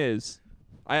point is,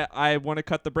 I want to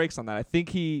cut the brakes on that. I think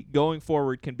he going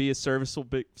forward can be a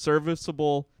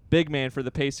serviceable big man for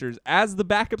the Pacers as the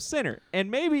backup center, and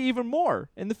maybe even more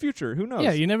in the future. Who knows?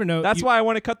 Yeah, you never know. That's why I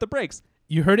want to cut the brakes.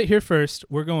 You heard it here first.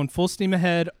 We're going full steam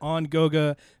ahead on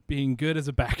Goga being good as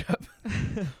a backup,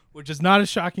 which is not a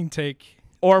shocking take,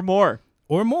 Or more.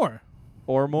 or more.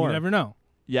 Or more. You never know.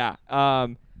 Yeah.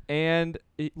 And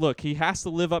look, he has to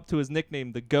live up to his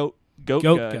nickname, the Goat Goat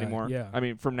guy guy, anymore. yeah. I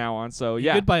mean, from now on. So You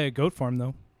yeah, could buy a goat farm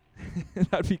though.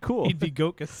 that'd be cool. He'd be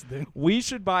Goatga's thing. We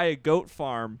should buy a goat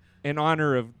farm in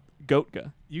honor of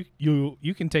Goatga.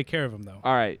 You can take care of him though.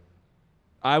 All right,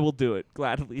 I will do it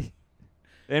gladly,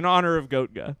 in honor of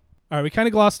Goatga. All right, we kind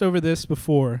of glossed over this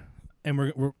before,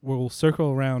 and we'll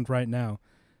circle around right now.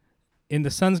 In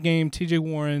the Suns game, T.J.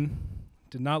 Warren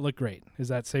did not look great. Is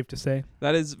that safe to say?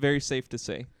 That is very safe to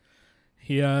say.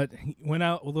 He went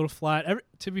out a little flat.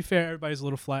 To be fair, everybody's a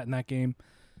little flat in that game,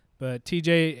 but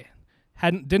TJ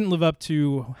didn't live up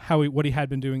to what he had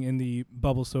been doing in the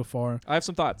bubble so far. I have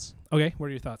some thoughts. Okay, what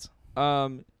are your thoughts?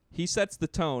 He sets the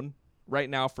tone right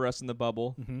now for us in the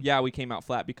bubble. Mm-hmm. Yeah, we came out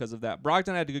flat because of that.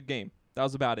 Brogdon had a good game. That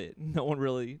was about it. No one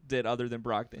really did other than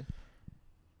Brogdon.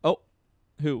 Oh,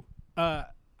 who?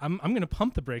 I'm gonna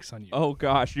pump the brakes on you. Oh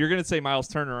gosh, you're gonna say Miles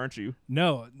Turner, aren't you?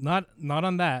 No, not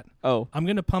on that. Oh, I'm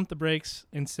gonna pump the brakes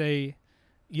and say,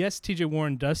 yes, TJ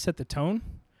Warren does set the tone,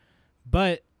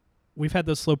 but we've had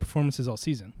those slow performances all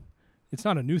season. It's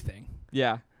not a new thing.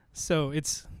 yeah, So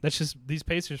that's just these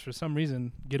Pacers for some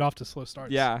reason get off to slow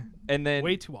starts. yeah, and then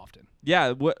way too often.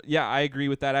 yeah, I agree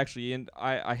with that actually, and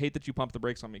I hate that you pumped the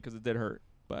brakes on me because it did hurt,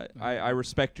 but I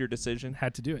respect your decision.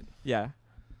 Had to do it. Yeah,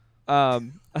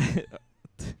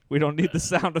 we don't need the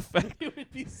sound effect. It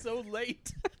would be so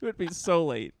late. It would be so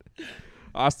late.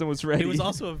 Austin was ready. It was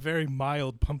also a very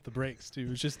mild pump the brakes too. It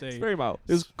was just It's a very mild.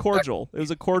 It was cordial. It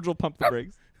was a cordial pump the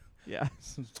brakes. Yeah.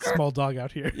 small dog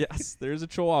out here. Yes, there's a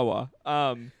chihuahua.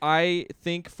 I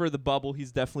think for the bubble,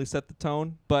 he's definitely set the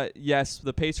tone. But yes,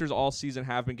 the Pacers all season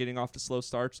have been getting off to slow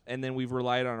starts, and then we've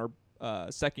relied on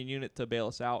our second unit to bail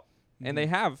us out, and they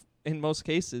have in most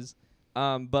cases.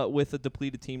 But with a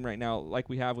depleted team right now, like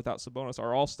we have without Sabonis,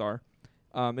 our all-star,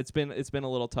 it's been a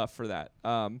little tough for that.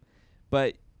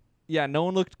 But yeah, no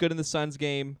one looked good in the Suns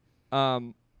game.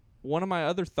 One of my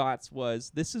other thoughts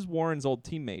was this is Warren's old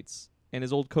teammates and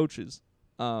his old coaches,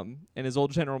 and his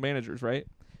old general managers, right?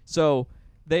 So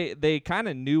they kind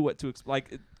of knew what to expect.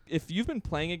 Like, if you've been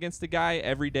playing against a guy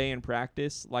every day in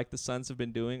practice, like the Suns have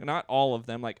been doing, not all of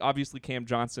them, like obviously Cam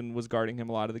Johnson was guarding him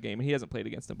a lot of the game, and he hasn't played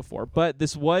against him before. But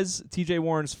this was TJ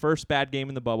Warren's first bad game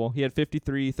in the bubble. He had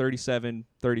 53, 37,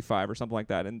 35 or something like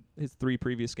that in his 3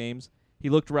 previous games. He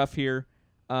looked rough here,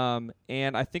 and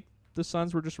I think the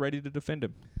Suns were just ready to defend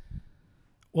him.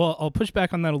 Well, I'll push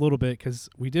back on that a little bit because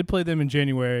we did play them in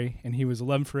January, and he was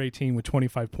 11 for 18 with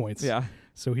 25 points. Yeah.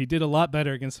 So he did a lot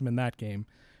better against them in that game.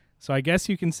 So I guess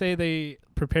you can say they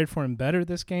prepared for him better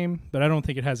this game, but I don't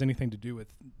think it has anything to do with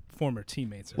former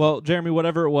teammates. Well, Jeremy,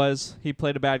 whatever it was, he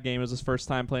played a bad game. It was his first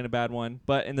time playing a bad one.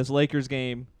 But in this Lakers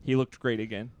game, he looked great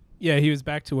again. Yeah, he was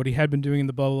back to what he had been doing in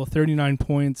the bubble, 39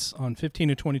 points on 15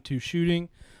 to 22 shooting,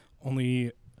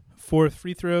 only 4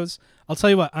 free throws. I'll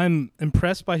tell you what, I'm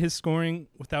impressed by his scoring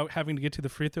without having to get to the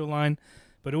free throw line,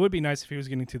 but it would be nice if he was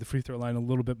getting to the free throw line a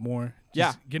little bit more.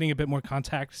 Just getting a bit more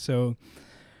contact, so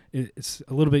it's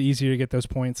a little bit easier to get those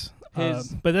points.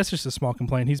 But that's just a small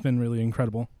complaint. He's been really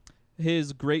incredible.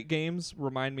 His great games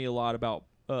remind me a lot about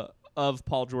of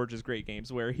Paul George's great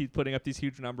games, where he's putting up these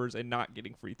huge numbers and not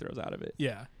getting free throws out of it.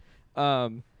 Yeah.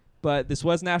 But this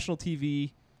was national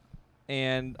TV,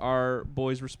 and our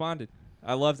boys responded.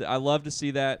 I loved it. I love to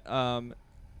see that,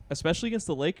 especially against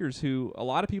the Lakers, who a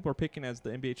lot of people are picking as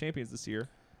the NBA champions this year.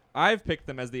 I've picked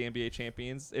them as the NBA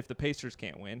champions if the Pacers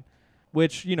can't win,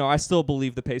 which, I still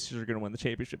believe the Pacers are going to win the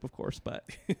championship, of course. But,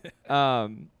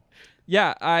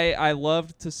 yeah, I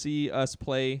loved to see us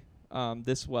play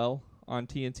this well on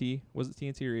TNT. Was it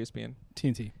TNT or ESPN?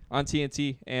 TNT. On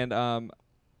TNT, and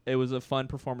it was a fun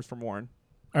performance from Warren.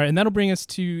 All right, and that'll bring us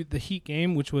to the Heat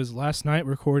game, which was last night.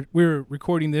 We're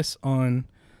recording this on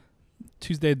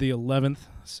Tuesday the 11th,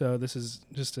 so this is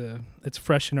just it's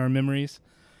fresh in our memories.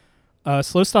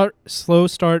 Slow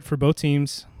start for both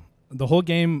teams. The whole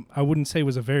game, I wouldn't say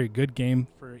was a very good game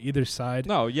for either side.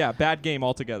 No, yeah, bad game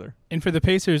altogether. And for the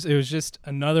Pacers, it was just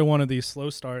another one of these slow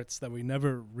starts that we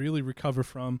never really recover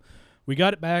from. We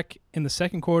got it back in the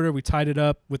second quarter. We tied it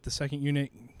up with the second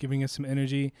unit, giving us some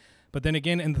energy. But then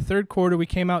again, in the third quarter, we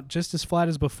came out just as flat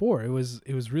as before. It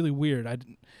was really weird.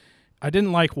 I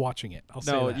didn't like watching it. I'll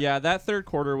say that. Yeah, that third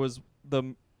quarter was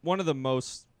one of the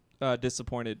most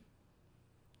disappointing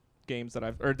games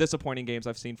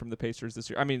I've seen from the Pacers this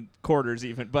year. I mean, quarters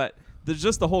even, but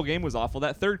just the whole game was awful.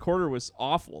 That third quarter was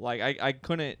awful. Like I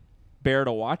couldn't bear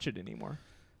to watch it anymore.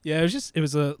 Yeah, it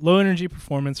was a low energy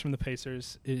performance from the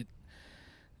Pacers.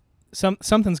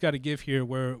 Something's got to give here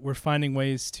where we're finding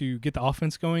ways to get the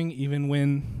offense going even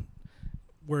when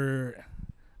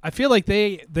I feel like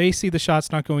they see the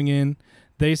shots not going in,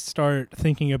 they start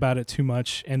thinking about it too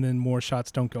much, and then more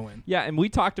shots don't go in. Yeah, and we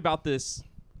talked about this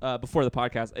before the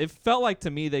podcast. It felt like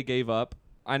to me they gave up.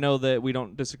 I know that we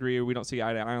don't disagree or we don't see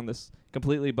eye to eye on this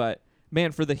completely, but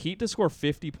man, for the Heat to score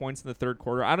 50 points in the third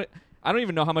quarter, I don't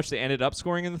even know how much they ended up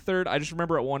scoring in the third. I just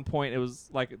remember at one point it was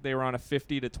like they were on a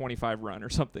 50-25 run or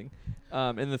something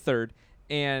in the third.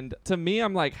 And to me,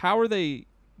 I'm like, how are they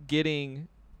getting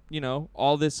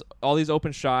all these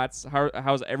open shots,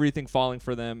 how's everything falling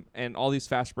for them, and all these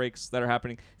fast breaks that are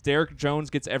happening. Derrick Jones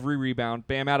gets every rebound.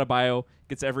 Bam Adebayo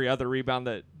gets every other rebound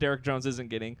that Derrick Jones isn't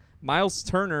getting. Miles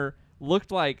Turner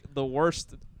looked like the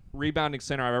worst rebounding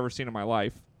center I've ever seen in my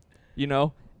life,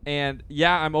 And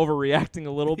yeah, I'm overreacting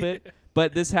a little bit,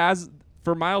 but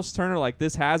for Miles Turner,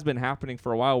 this has been happening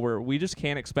for a while where we just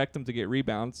can't expect him to get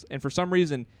rebounds. And for some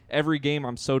reason, every game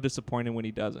I'm so disappointed when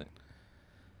he doesn't.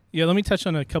 Yeah, let me touch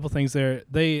on a couple things there.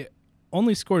 They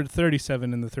only scored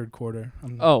 37 in the third quarter.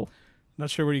 I'm not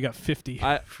sure where you got 50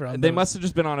 from. They must have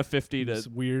just been on a 50 to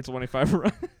weird 25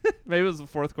 run. Maybe it was the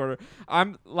fourth quarter.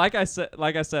 Like I said,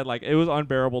 it was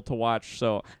unbearable to watch.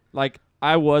 So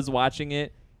I was watching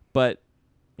it, but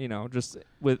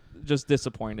just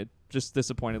disappointed, just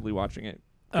disappointedly watching it.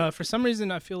 For some reason,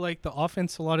 I feel like the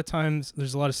offense, a lot of times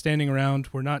there's a lot of standing around.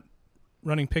 We're not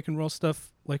running pick and roll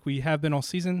stuff like we have been all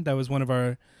season. That was one of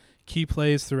our key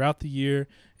plays throughout the year.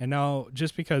 And now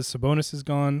just because Sabonis is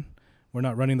gone, we're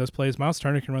not running those plays. Miles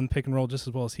Turner can run the pick and roll just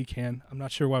as well as he can. I'm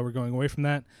not sure why we're going away from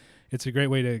that. It's a great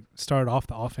way to start off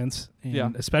the offense.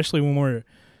 And especially when we're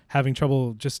having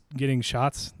trouble just getting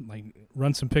shots,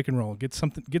 run some pick and roll, get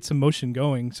some motion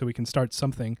going so we can start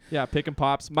something. Yeah, pick and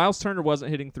pops. Miles Turner wasn't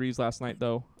hitting threes last night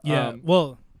though. Yeah,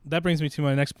 well, that brings me to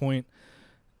my next point.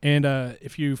 And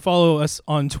if you follow us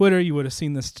on Twitter, you would have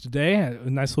seen this today. A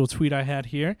nice little tweet I had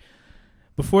here.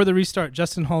 Before the restart,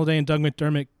 Justin Holiday and Doug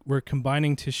McDermott were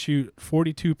combining to shoot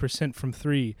 42% from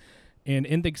three. And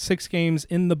in the 6 games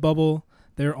in the bubble,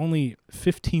 they're only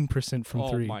 15% from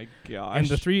three. Oh, my gosh. And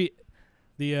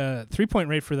the three-point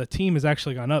rate for the team has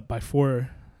actually gone up by 4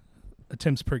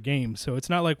 attempts per game. So it's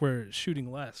not like we're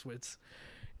shooting less.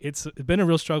 It's been a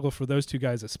real struggle for those two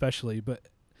guys especially. But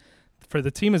for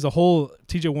the team as a whole,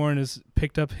 TJ Warren has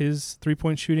picked up his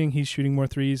three-point shooting. He's shooting more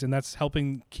threes, and that's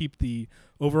helping keep the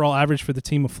overall average for the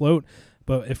team afloat.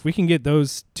 But if we can get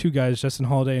those two guys, Justin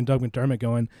Holiday and Doug McDermott,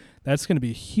 going, that's going to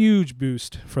be a huge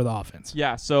boost for the offense.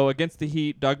 Yeah, so against the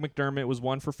Heat, Doug McDermott was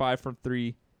 1 for 5 from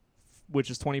 3,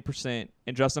 which is 20%,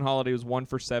 and Justin Holiday was 1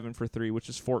 for 7 for 3, which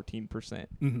is 14%.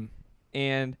 Mm-hmm.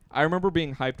 And I remember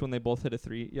being hyped when they both hit a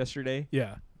 3 yesterday.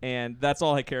 Yeah. And that's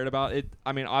all I cared about.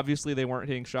 Obviously they weren't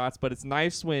hitting shots, but it's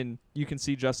nice when you can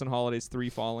see Justin Holiday's 3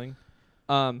 falling.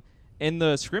 In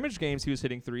the scrimmage games, he was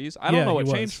hitting 3s. I don't know what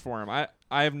changed for him.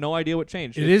 I have no idea what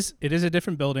changed. It is a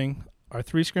different building. Our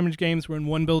 3 scrimmage games were in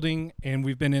one building, and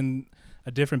we've been in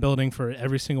a different building for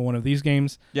every single one of these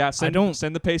games. Yeah, send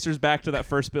the Pacers back to that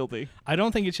first building. I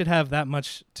don't think it should have that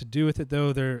much to do with it,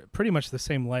 though. They're pretty much the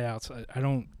same layouts.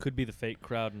 Could be the fake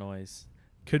crowd noise.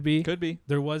 Could be.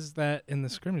 There was that in the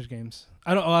scrimmage games.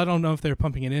 I don't know if they're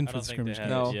pumping it in for the scrimmage games.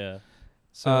 No. Yeah.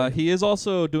 So he is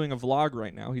also doing a vlog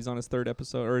right now. He's on his 3rd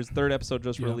episode, or his 3rd episode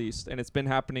just released, and it's been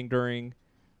happening during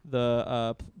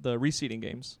the reseeding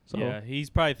games. So yeah, he's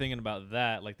probably thinking about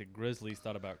that, like the Grizzlies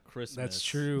thought about Christmas. That's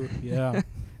true. Yeah.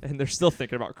 And they're still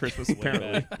thinking about Christmas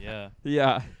apparently. Yeah.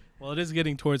 Yeah. Well, it is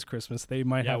getting towards Christmas. They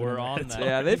might have. Yeah, we're on that.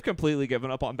 Yeah, they've completely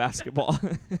given up on basketball.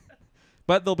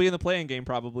 But they'll be in the play-in game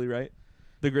probably, right?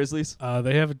 The Grizzlies.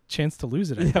 They have a chance to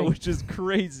lose it. I think. Which is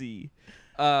crazy.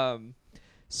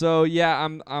 So yeah,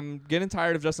 I'm getting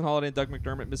tired of Justin Holiday and Doug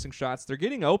McDermott missing shots. They're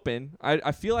getting open.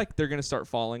 I feel like they're gonna start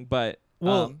falling, but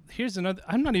here's another.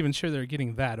 I'm not even sure they're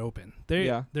getting that open.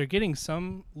 They're getting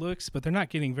some looks, but they're not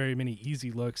getting very many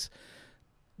easy looks.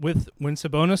 When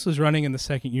Sabonis was running in the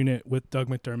second unit with Doug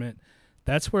McDermott,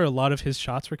 that's where a lot of his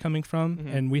shots were coming from,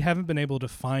 and we haven't been able to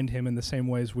find him in the same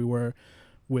way as we were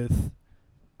with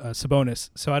Sabonis.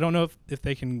 So I don't know if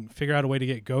they can figure out a way to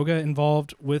get Goga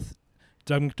involved with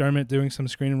Doug McDermott, doing some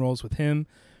screen and rolls with him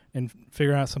and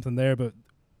figure out something there. But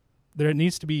there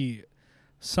needs to be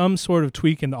some sort of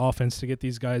tweak in the offense to get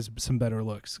these guys some better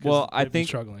looks. Well, I think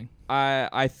struggling.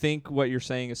 I think what you're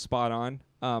saying is spot on.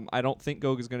 I don't think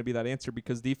Goga is going to be that answer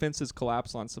because defenses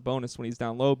collapse on Sabonis when he's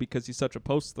down low because he's such a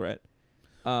post threat.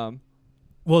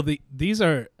 Well, these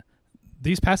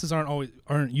passes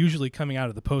aren't usually coming out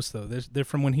of the post though. They're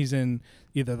from when he's in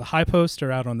either the high post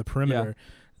or out on the perimeter. Yeah.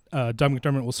 Doug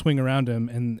McDermott will swing around him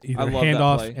and either hand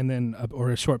off and then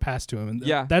or a short pass to him.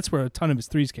 And that's where a ton of his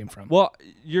threes came from. Well,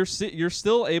 you're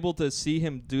still able to see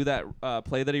him do that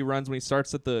play that he runs when he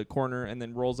starts at the corner and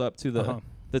then rolls up to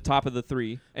the top of the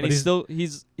 3. And he's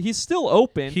still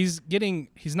open. He's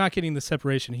not getting the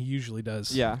separation he usually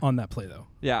does on that play though.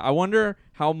 Yeah, I wonder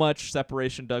how much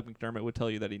separation Doug McDermott would tell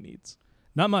you that he needs.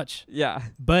 Not much. Yeah.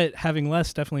 But having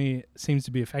less definitely seems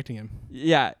to be affecting him.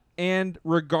 Yeah. And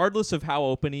regardless of how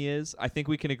open he is, I think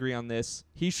we can agree on this.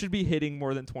 He should be hitting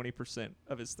more than 20%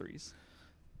 of his threes.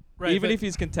 Right, even but- if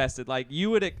he's contested. Like, you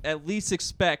would at least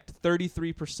expect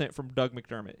 33% from Doug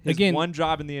McDermott. His Again- one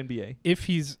job in the NBA. If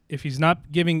he's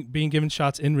not being given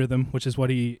shots in rhythm, which is what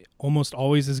he almost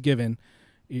always is given,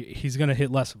 he's going to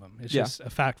hit less of them. It's Yeah. just a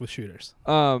fact with shooters.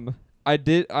 I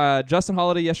did. Justin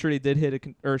Holiday yesterday did hit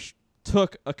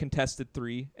took a contested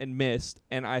 3 and missed,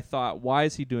 and I thought, why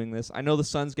is he doing this? I know the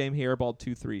Suns game he airballed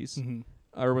 2 threes,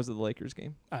 or was it the Lakers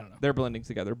game? I don't know. They're blending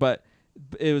together, but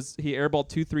he airballed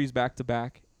 2 threes back to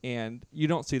back, and you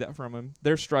don't see that from him.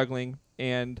 They're struggling,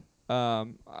 and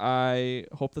I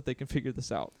hope that they can figure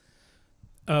this out.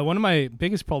 One of my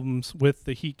biggest problems with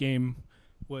the Heat game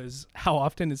was how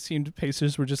often it seemed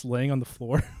Pacers were just laying on the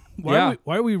floor. Why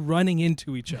are we running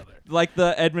into each other? Like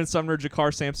the Edmund Sumner,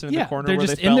 Jakar Sampson in the corner. They're where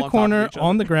just they in fell the on corner top of each other.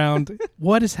 on the ground.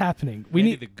 What is happening? We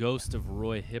Maybe need. the ghost of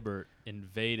Roy Hibbert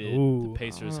invaded Ooh. the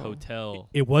Pacers hotel.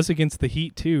 It was against the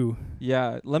Heat too.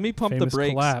 Yeah, let me pump Famous the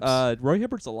brakes. collapse. Roy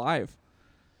Hibbert's alive.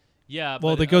 Yeah,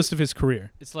 Well, but the ghost of his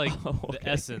career. it's like Okay. the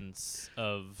essence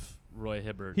of Roy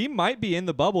Hibbert. He might be in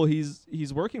the bubble. He's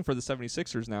working for the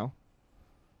 76ers now.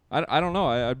 I don't know.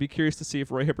 I'd be curious to see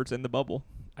if Roy Hibbert's in the bubble.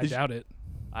 I doubt it.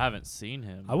 I haven't seen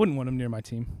him. I wouldn't want him near my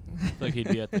team. I feel like he'd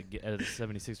be at the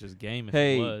 76ers game if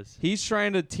Hey, he was. he's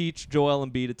trying to teach Joel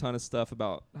Embiid a ton of stuff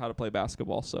about how to play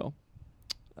basketball. So,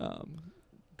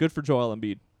 good for Joel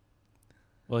Embiid.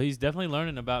 Well, he's definitely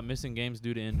learning about missing games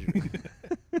due to injury.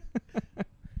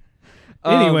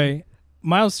 Anyway,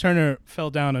 Miles Turner fell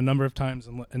down a number of times,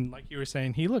 and like you were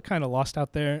saying, he looked kind of lost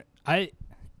out there.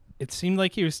 It seemed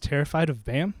like he was terrified of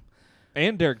Bam.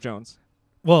 And Derek Jones.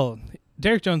 Well,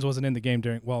 Derek Jones wasn't in the game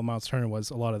while Miles Turner was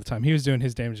a lot of the time. He was doing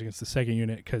his damage against the second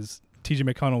unit because T.J.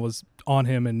 McConnell was on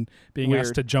him and being asked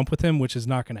Weird. to jump with him, which is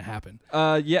not going to happen.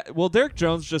 Yeah. Well, Derek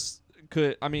Jones just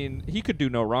could. I mean, he could do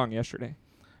no wrong yesterday.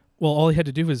 Well, all he had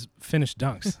to do was finish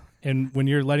dunks. And when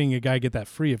you're letting a guy get that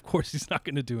free, of course he's not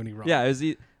going to do any wrong. Yeah.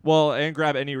 And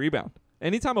grab any rebound.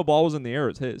 Anytime a ball was in the air,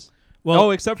 it was his.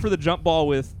 Well, except for the jump ball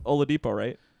with Oladipo,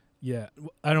 right? yeah.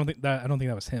 I don't think that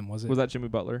was him, was it? Was that Jimmy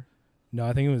Butler? No,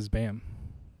 I think it was Bam.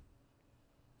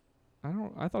 I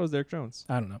thought it was Derek Jones.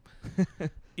 I don't know.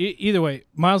 Either way,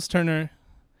 Miles Turner,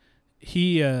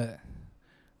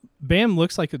 Bam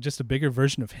looks like just a bigger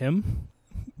version of him,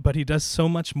 but he does so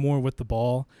much more with the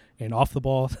ball and off the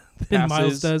ball than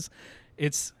Miles Passes.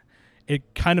 does.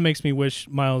 It kind of makes me wish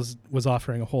Miles was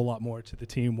offering a whole lot more to the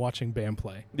team watching Bam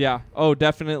play. Yeah. Oh,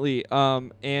 definitely.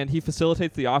 And he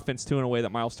facilitates the offense too in a way that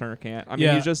Miles Turner can't. I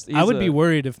mean, Yeah, I would be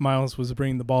worried if Miles was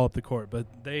bringing the ball up the court, but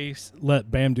they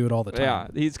let Bam do it all the time. Yeah,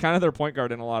 he's kind of their point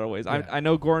guard in a lot of ways. Yeah. I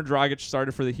know Goran Dragic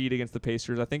started for the Heat against the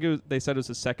Pacers. I think they said it was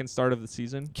his second start of the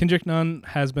season. Kendrick Nunn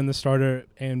has been the starter,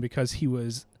 and because he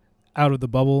was out of the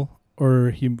bubble or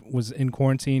he was in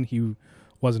quarantine, he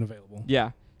wasn't available.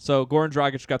 Yeah. So Goran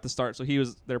Dragic got the start, so he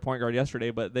was their point guard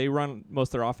yesterday. But they run most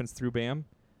of their offense through Bam,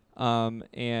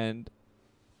 and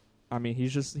I mean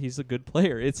he's a good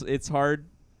player. It's hard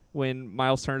when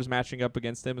Miles Turner's matching up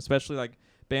against him, especially like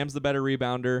Bam's the better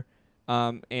rebounder,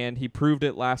 and he proved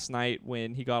it last night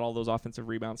when he got all those offensive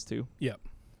rebounds too. Yep.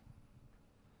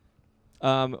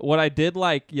 What I did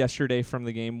like yesterday from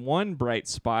the game, one bright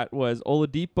spot was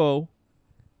Oladipo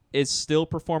is still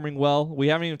performing well. We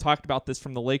haven't even talked about this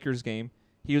from the Lakers game.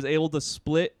 He was able to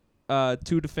split 2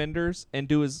 defenders and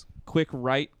do his quick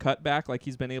right cutback like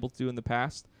he's been able to do in the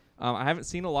past. I haven't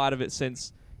seen a lot of it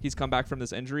since he's come back from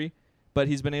this injury, but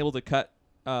he's been able to cut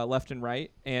left and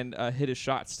right and hit his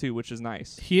shots too, which is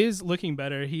nice. He is looking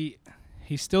better. He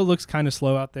still looks kind of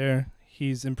slow out there.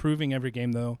 He's improving every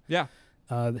game, though. Yeah.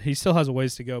 He still has a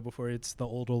ways to go before it's the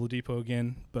old Oladipo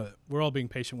again, but we're all being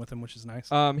patient with him, which is nice.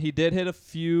 He did hit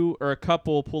a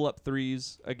couple pull-up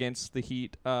threes against the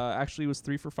Heat. Actually, was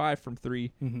 3 for 5 from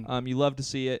 3. Mhm. You love to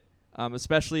see it,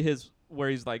 especially where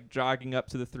he's like jogging up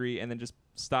to the 3 and then just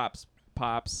stops,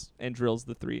 pops, and drills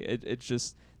the 3. It's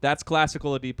just that's classic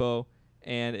Oladipo,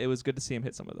 and it was good to see him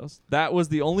hit some of those. That was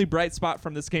the only bright spot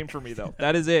from this game for me, though.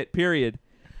 That is it. Period.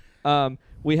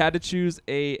 We had to choose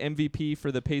a MVP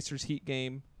for the Pacers Heat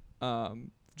game,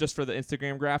 just for the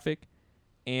Instagram graphic,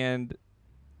 and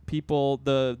people,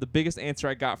 the biggest answer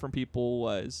I got from people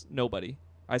was nobody.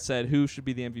 I said, who should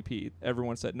be the MVP?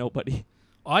 Everyone said nobody.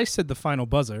 I said the final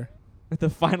buzzer. The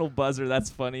final buzzer, that's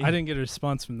funny. I didn't get a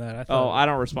response from that. I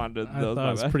don't respond to I those. thought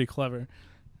it was pretty clever.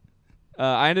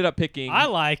 I ended up picking I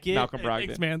like it. Malcolm Brogdon.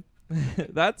 Thanks, man.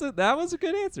 That was a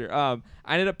good answer. I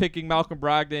ended up picking Malcolm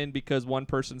Brogdon because one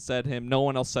person said him. No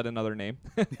one else said another name.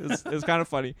 it was kind of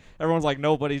funny. Everyone's like,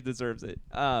 nobody deserves it.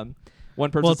 One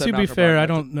person Well, said to be Malcolm fair, Brogdon. I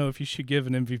don't know if you should give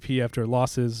an MVP after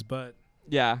losses, but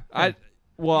Yeah. Yeah.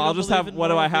 Well, You I'll don't just believe have. in What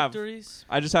do moral I have? victories?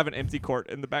 I just have an empty court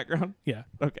in the background. Yeah.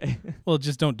 Okay. Well,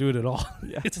 just don't do it at all.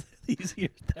 Yeah. It's easier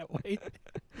that way.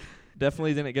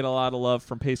 Definitely didn't get a lot of love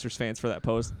from Pacers fans for that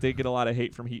post. Did get a lot of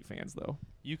hate from Heat fans though.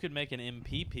 You could make an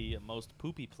MPP, a most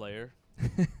poopy player,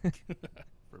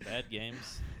 for bad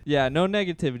games. Yeah, no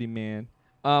negativity, man.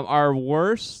 Our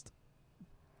worst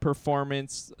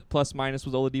performance plus minus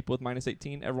was Oladipo with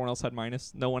 -18. Everyone else had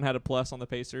minus. No one had a plus on the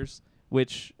Pacers,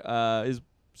 which is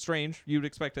strange. You'd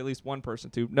expect at least one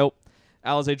person to. Nope.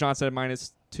 Alize Johnson had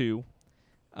 -2.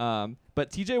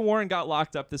 But TJ Warren got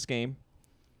locked up this game,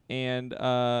 and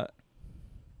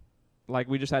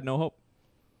we just had no hope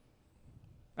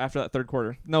after that third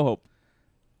quarter. No hope.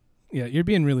 Yeah, you're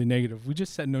being really negative. We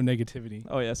just said no negativity.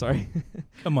 Oh yeah, sorry.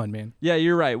 Come on, man. Yeah,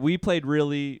 you're right. We played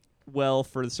really well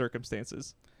for the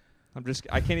circumstances.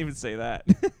 I can't even say that.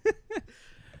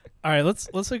 All right, let's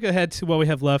look ahead to what we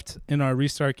have left in our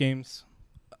restart games.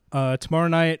 Tomorrow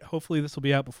night, hopefully this will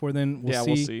be out before then.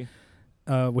 We'll see.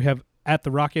 We have at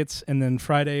the Rockets, and then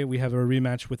Friday we have a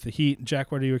rematch with the Heat.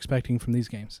 Jack, what are you expecting from these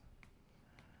games?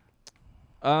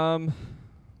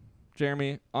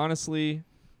 Jeremy, honestly,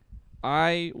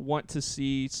 I want to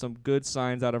see some good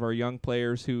signs out of our young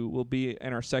players who will be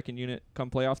in our second unit come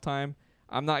playoff time.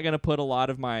 I'm not going to put a lot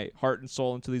of my heart and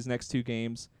soul into these next two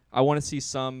games. I want to see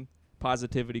some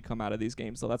positivity come out of these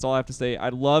games. So that's all I have to say.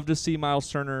 I'd love to see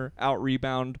Miles Turner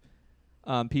out-rebound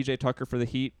PJ Tucker for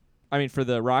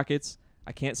the Rockets.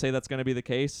 I can't say that's going to be the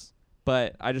case,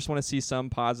 but I just want to see some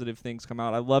positive things come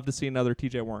out. I'd love to see another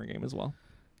TJ Warren game as well.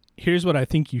 Here's what I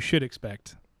think you should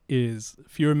expect is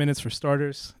fewer minutes for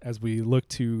starters as we look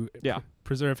to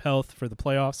preserve health for the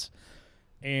playoffs.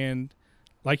 And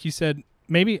like you said,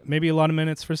 maybe a lot of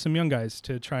minutes for some young guys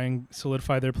to try and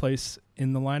solidify their place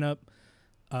in the lineup.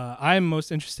 I'm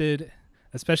most interested,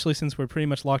 especially since we're pretty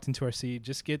much locked into our seed,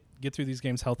 just get through these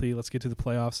games healthy. Let's get to the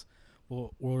playoffs.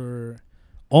 We're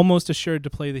almost assured to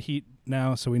play the Heat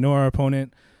now, so we know our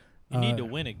opponent. You need to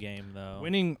win a game, though.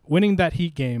 Winning that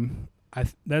Heat game,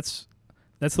 that's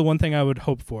the one thing I would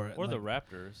hope for. Or the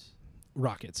Raptors.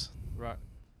 Rockets.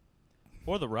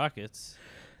 Or the Rockets.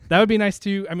 That would be nice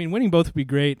too. I mean, winning both would be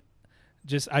great.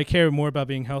 Just I care more about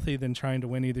being healthy than trying to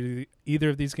win either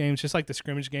of these games. Just like the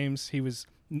scrimmage games,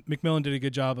 McMillan did a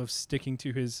good job of sticking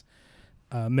to his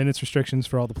minutes restrictions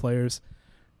for all the players.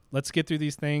 Let's get through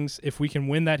these things. If we can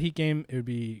win that Heat game, it would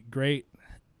be great.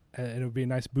 It would be a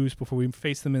nice boost before we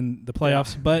face them in the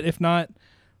playoffs. Yeah. But if not,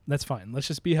 that's fine. Let's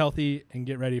just be healthy and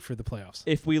get ready for the playoffs.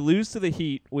 If we lose to the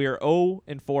Heat, we are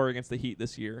 0-4 against the Heat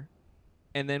this year.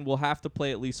 And then we'll have to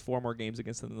play at least 4 more games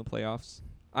against them in the playoffs.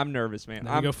 I'm nervous, man.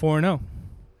 We go 4-0.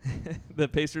 The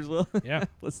Pacers will? Yeah.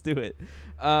 Let's do it.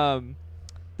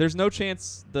 There's no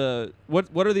chance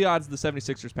what are the odds the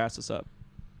 76ers pass us up?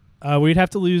 We'd have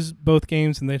to lose both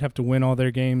games, and they'd have to win all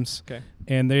their games. Okay.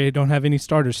 And they don't have any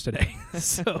starters today.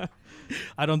 So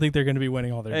I don't think they're going to be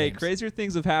winning all their games. Hey, crazier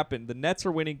things have happened. The Nets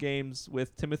are winning games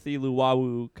with Timothy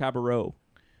Luwawu-Cabarrot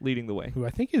leading the way. Who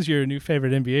I think is your new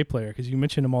favorite NBA player because you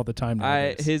mention him all the time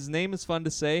nowadays. His name is fun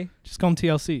to say. Just call him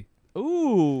TLC.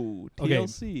 Ooh,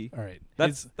 TLC. Okay. All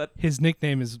right. His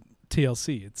nickname is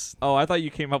TLC. Oh, I thought you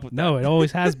came up with that. No, it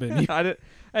always has been. I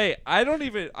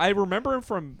remember him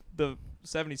from the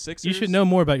 76ers. You should know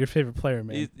more about your favorite player,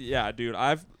 man. Dude.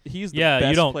 He's the best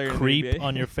you don't player creep in the NBA.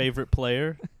 on your favorite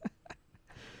player.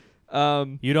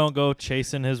 You don't go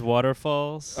chasing his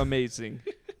waterfalls. Amazing.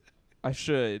 I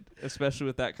should, especially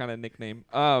with that kind of nickname.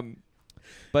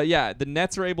 But yeah, the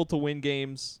Nets are able to win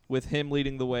games with him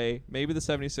leading the way. Maybe the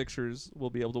 76ers will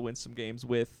be able to win some games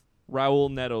with Raul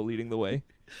Neto leading the way.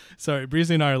 Sorry,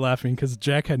 Breezy and I are laughing because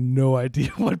Jack had no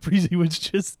idea what Breezy was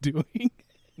just doing.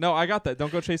 No, I got that.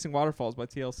 Don't go chasing waterfalls by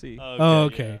TLC.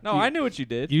 Okay. Yeah. No, I knew what you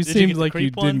did. You seemed like you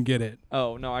didn't get it.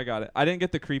 Oh, no, I got it. I didn't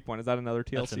get the creep one. Is that another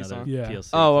TLC song? Yeah. TLC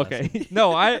oh, classic. okay.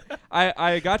 No,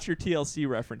 I got your TLC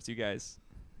reference, you guys.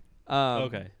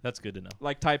 Okay, that's good to know.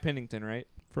 Like Ty Pennington, right?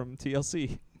 From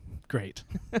TLC. Great.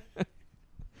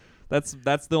 That's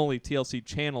the only TLC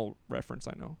channel reference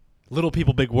I know. Little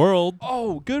People, Big World.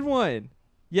 Oh, good one.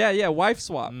 Yeah, wife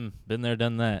swap. Been there,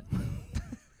 done that.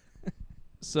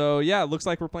 So, yeah, it looks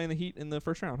like we're playing the Heat in the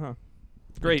first round, huh?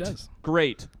 Great. It does.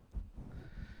 Great.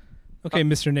 Okay,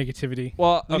 Mr. Negativity.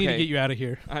 Well, we need to get you out of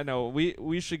here. I know.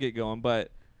 We should get going,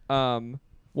 but one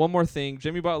more thing.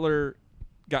 Jimmy Butler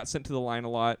got sent to the line a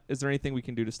lot. Is there anything we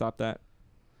can do to stop that?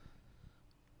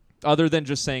 Other than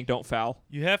just saying don't foul.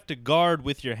 You have to guard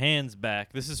with your hands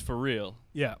back. This is for real.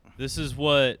 Yeah. This is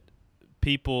what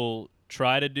people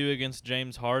try to do against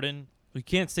James Harden. You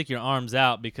can't stick your arms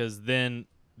out because then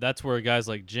that's where guys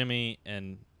like Jimmy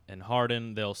and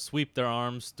Harden, they'll sweep their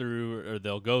arms through or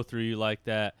they'll go through you like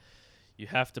that. You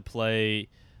have to play.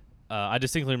 I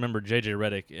distinctly remember J.J.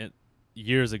 Redick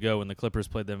years ago when the Clippers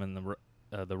played them in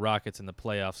the Rockets in the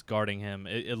playoffs, guarding him.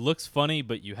 It looks funny,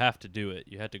 but you have to do it.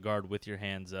 You have to guard with your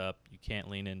hands up. You can't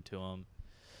lean into him.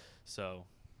 So,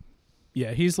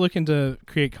 yeah, he's looking to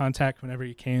create contact whenever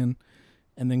he can,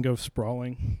 and then go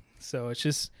sprawling. So it's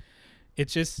just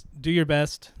do your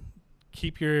best,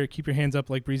 keep your hands up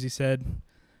like Breezy said,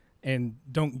 and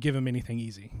don't give him anything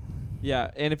easy. Yeah,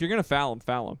 and if you're gonna foul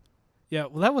him. Yeah,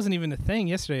 well, that wasn't even a thing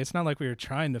yesterday. It's not like we were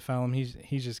trying to foul him.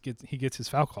 He gets his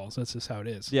foul calls. That's just how it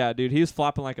is. Yeah, dude, he was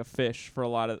flopping like a fish for a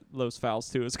lot of those fouls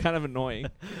too. It's kind of annoying.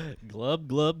 glub,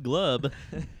 glub, glub.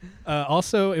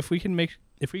 Also, if we can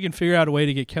figure out a way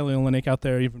to get Kelly Olynyk out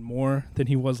there even more than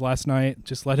he was last night,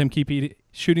 just let him keep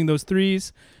shooting those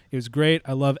threes. It was great.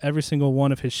 I love every single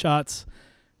one of his shots.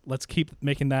 Let's keep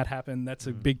making that happen. That's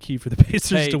a big key for the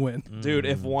Pacers to win. Dude,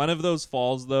 if one of those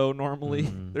falls, though, normally,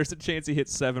 there's a chance he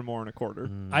hits 7 more in a quarter.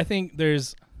 I think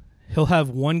he'll have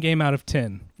one game out of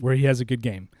 10 where he has a good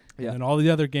game. Yeah. And all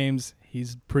the other games,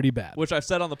 he's pretty bad. Which I've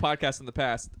said on the podcast in the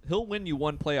past, he'll win you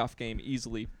one playoff game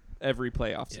easily every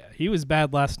playoffs. Yeah, he was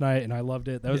bad last night, and I loved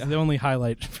it. That was the only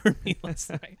highlight for me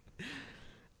last night.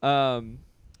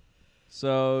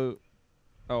 So,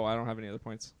 I don't have any other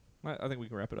points. I think we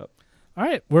can wrap it up. All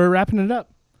right, we're wrapping it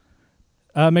up.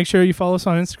 Make sure you follow us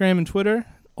on Instagram and Twitter,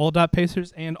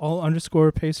 all.pacers and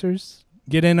all_pacers.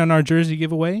 Get in on our jersey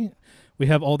giveaway. We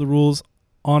have all the rules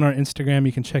on our Instagram.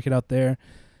 You can check it out there.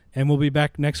 And we'll be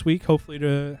back next week, hopefully,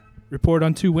 to report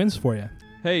on 2 wins for you.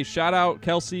 Hey, shout out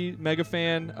Kelsey, mega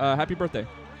fan. Happy birthday.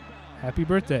 Happy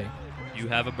birthday. You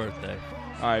have a birthday.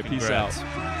 All right, Congrats. Peace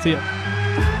out. See ya.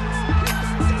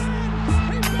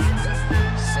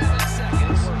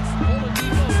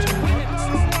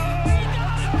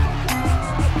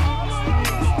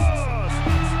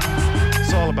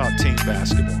 It's all about team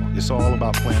basketball. It's all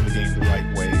about playing the game the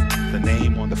right way. The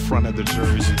name on the front of the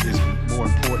jersey is more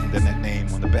important than that name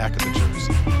on the back of the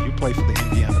jersey. You play for the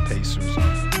Indiana Pacers.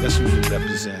 That's who you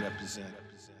represent.